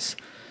takes place.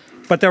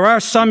 But there are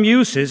some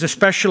uses,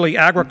 especially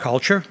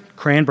agriculture,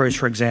 cranberries,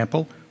 for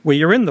example, where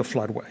you're in the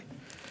floodway.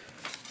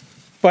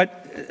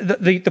 But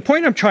the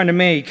point I'm trying to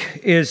make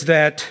is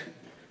that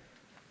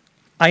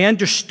I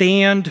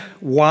understand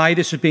why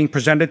this is being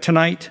presented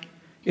tonight.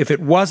 If it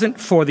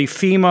wasn't for the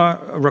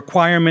FEMA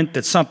requirement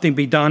that something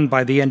be done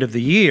by the end of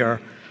the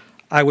year,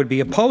 I would be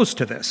opposed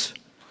to this.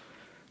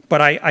 But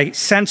I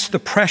sense the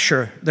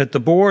pressure that the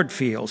board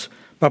feels.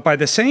 But by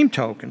the same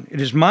token, it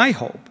is my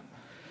hope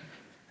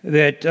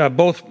that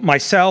both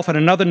myself and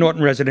another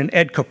Norton resident,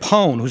 Ed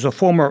Capone, who's a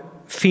former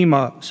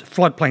FEMA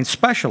floodplain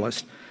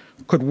specialist,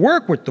 could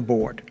work with the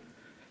board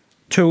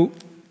to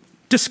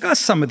discuss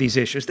some of these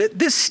issues.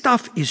 This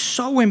stuff is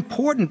so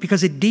important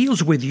because it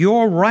deals with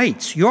your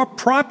rights, your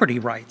property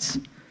rights.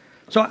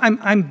 So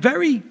I'm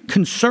very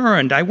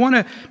concerned. I want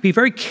to be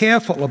very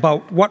careful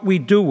about what we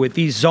do with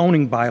these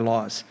zoning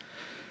bylaws.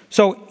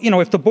 So, you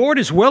know, if the board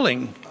is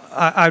willing,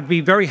 I'd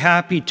be very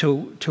happy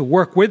to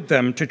work with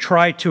them to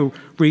try to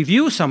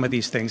review some of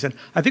these things. And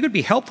I think it would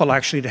be helpful,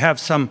 actually, to have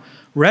some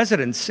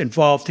residents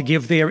involved to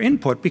give their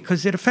input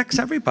because it affects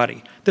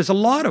everybody. There's a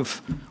lot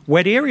of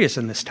wet areas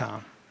in this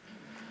town.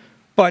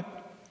 But,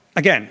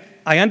 again,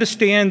 I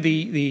understand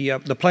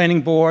the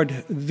planning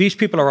board. These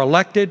people are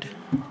elected.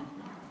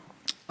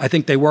 I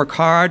think they work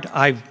hard.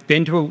 I've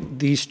been to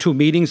these 2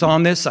 meetings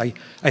on this. I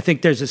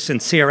think there's a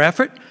sincere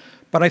effort,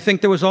 but I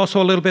think there was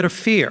also a little bit of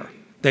fear.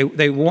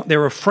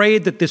 They're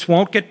afraid that this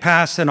won't get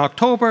passed in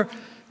October.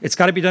 It's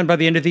got to be done by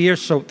the end of the year,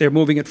 so they're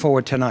moving it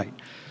forward tonight.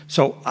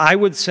 So I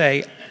would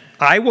say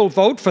I will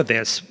vote for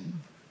this,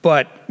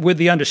 but with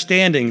the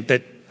understanding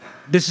that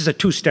this is a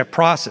 2-step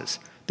process.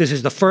 This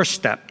is the first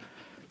step.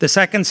 The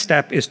second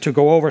step is to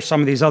go over some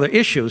of these other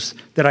issues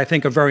that I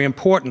think are very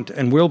important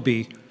and will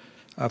be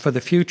for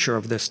the future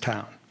of this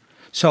town.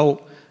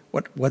 So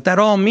what that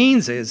all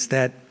means is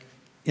that,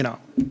 you know,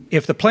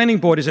 if the planning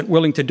board isn't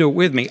willing to do it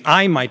with me,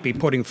 I might be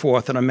putting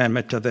forth an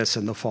amendment to this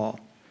in the fall.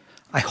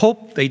 I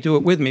hope they do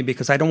it with me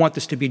because I don't want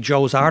this to be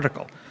Joe's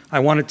article. I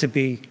want it to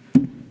be,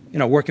 you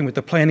know, working with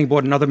the planning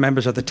board and other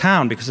members of the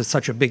town because it's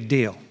such a big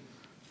deal.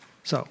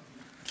 So,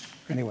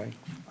 Anyway,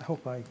 I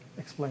hope I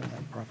explained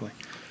that properly.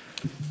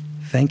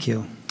 Thank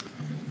you.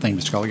 Thank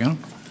you, Mr. Colliano.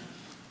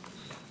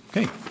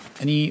 Okay,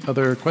 any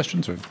other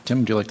questions? Or Tim,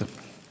 would you like to?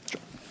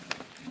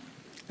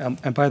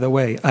 And by the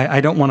way,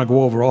 I don't want to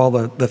go over all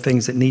the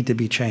things that need to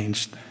be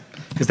changed,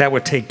 because that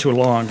would take too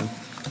long.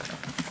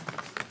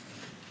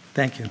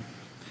 Thank you.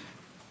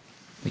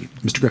 Thank you.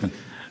 Mr. Griffin.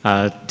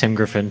 Tim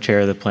Griffin, Chair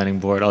of the Planning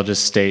Board. I'll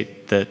just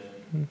state that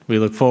we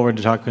look forward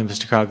to talking with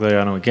Mr.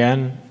 Cogliano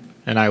again,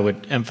 and I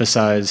would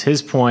emphasize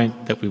his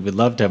point that we would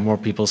love to have more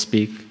people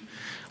speak.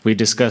 We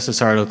discussed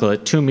this article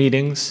at 2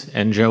 meetings,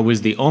 and Joe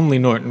was the only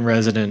Norton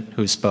resident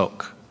who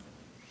spoke.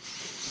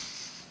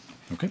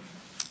 Okay,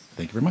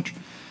 thank you very much.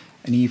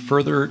 Any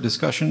further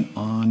discussion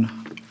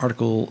on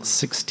Article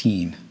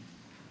 16?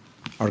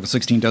 Article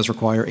 16 does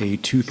require a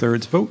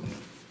 2/3 vote,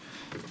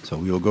 so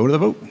we will go to the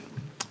vote.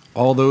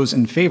 All those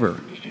in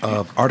favor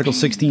of Article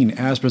 16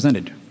 as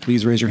presented,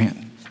 please raise your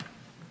hand.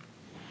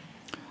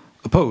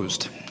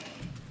 Opposed?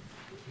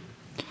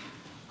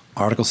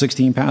 Article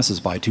 16 passes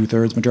by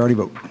 2/3 majority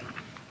vote.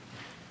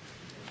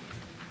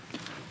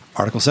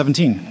 Article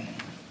 17.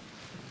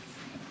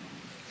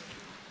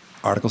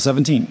 Article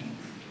 17.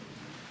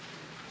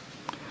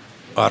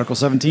 Article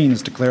 17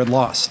 is declared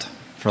lost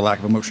for lack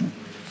of a motion.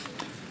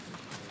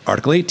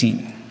 Article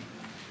 18.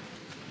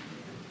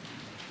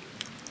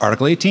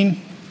 Article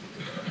 18.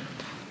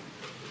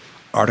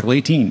 Article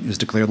 18 is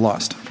declared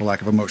lost for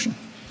lack of a motion.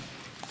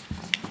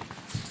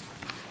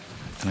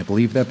 And I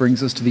believe that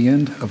brings us to the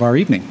end of our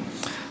evening.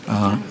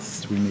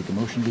 Do we make a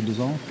motion to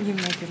dissolve? You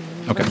make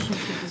a Okay. motion to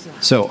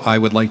dissolve. So I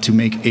would like to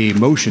make a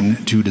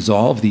motion to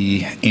dissolve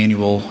the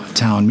annual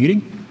town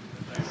meeting.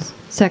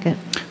 Second.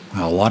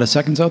 A lot of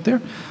seconds out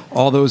there.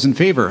 All those in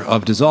favor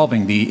of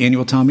dissolving the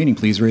annual town meeting,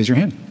 please raise your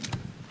hand.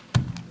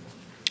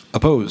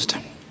 Opposed?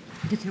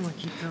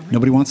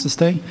 Nobody wants to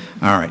stay?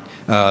 All right.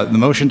 The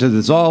motion to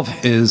dissolve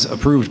is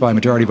approved by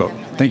majority vote.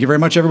 Thank you very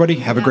much, everybody.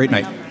 Have a great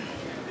night.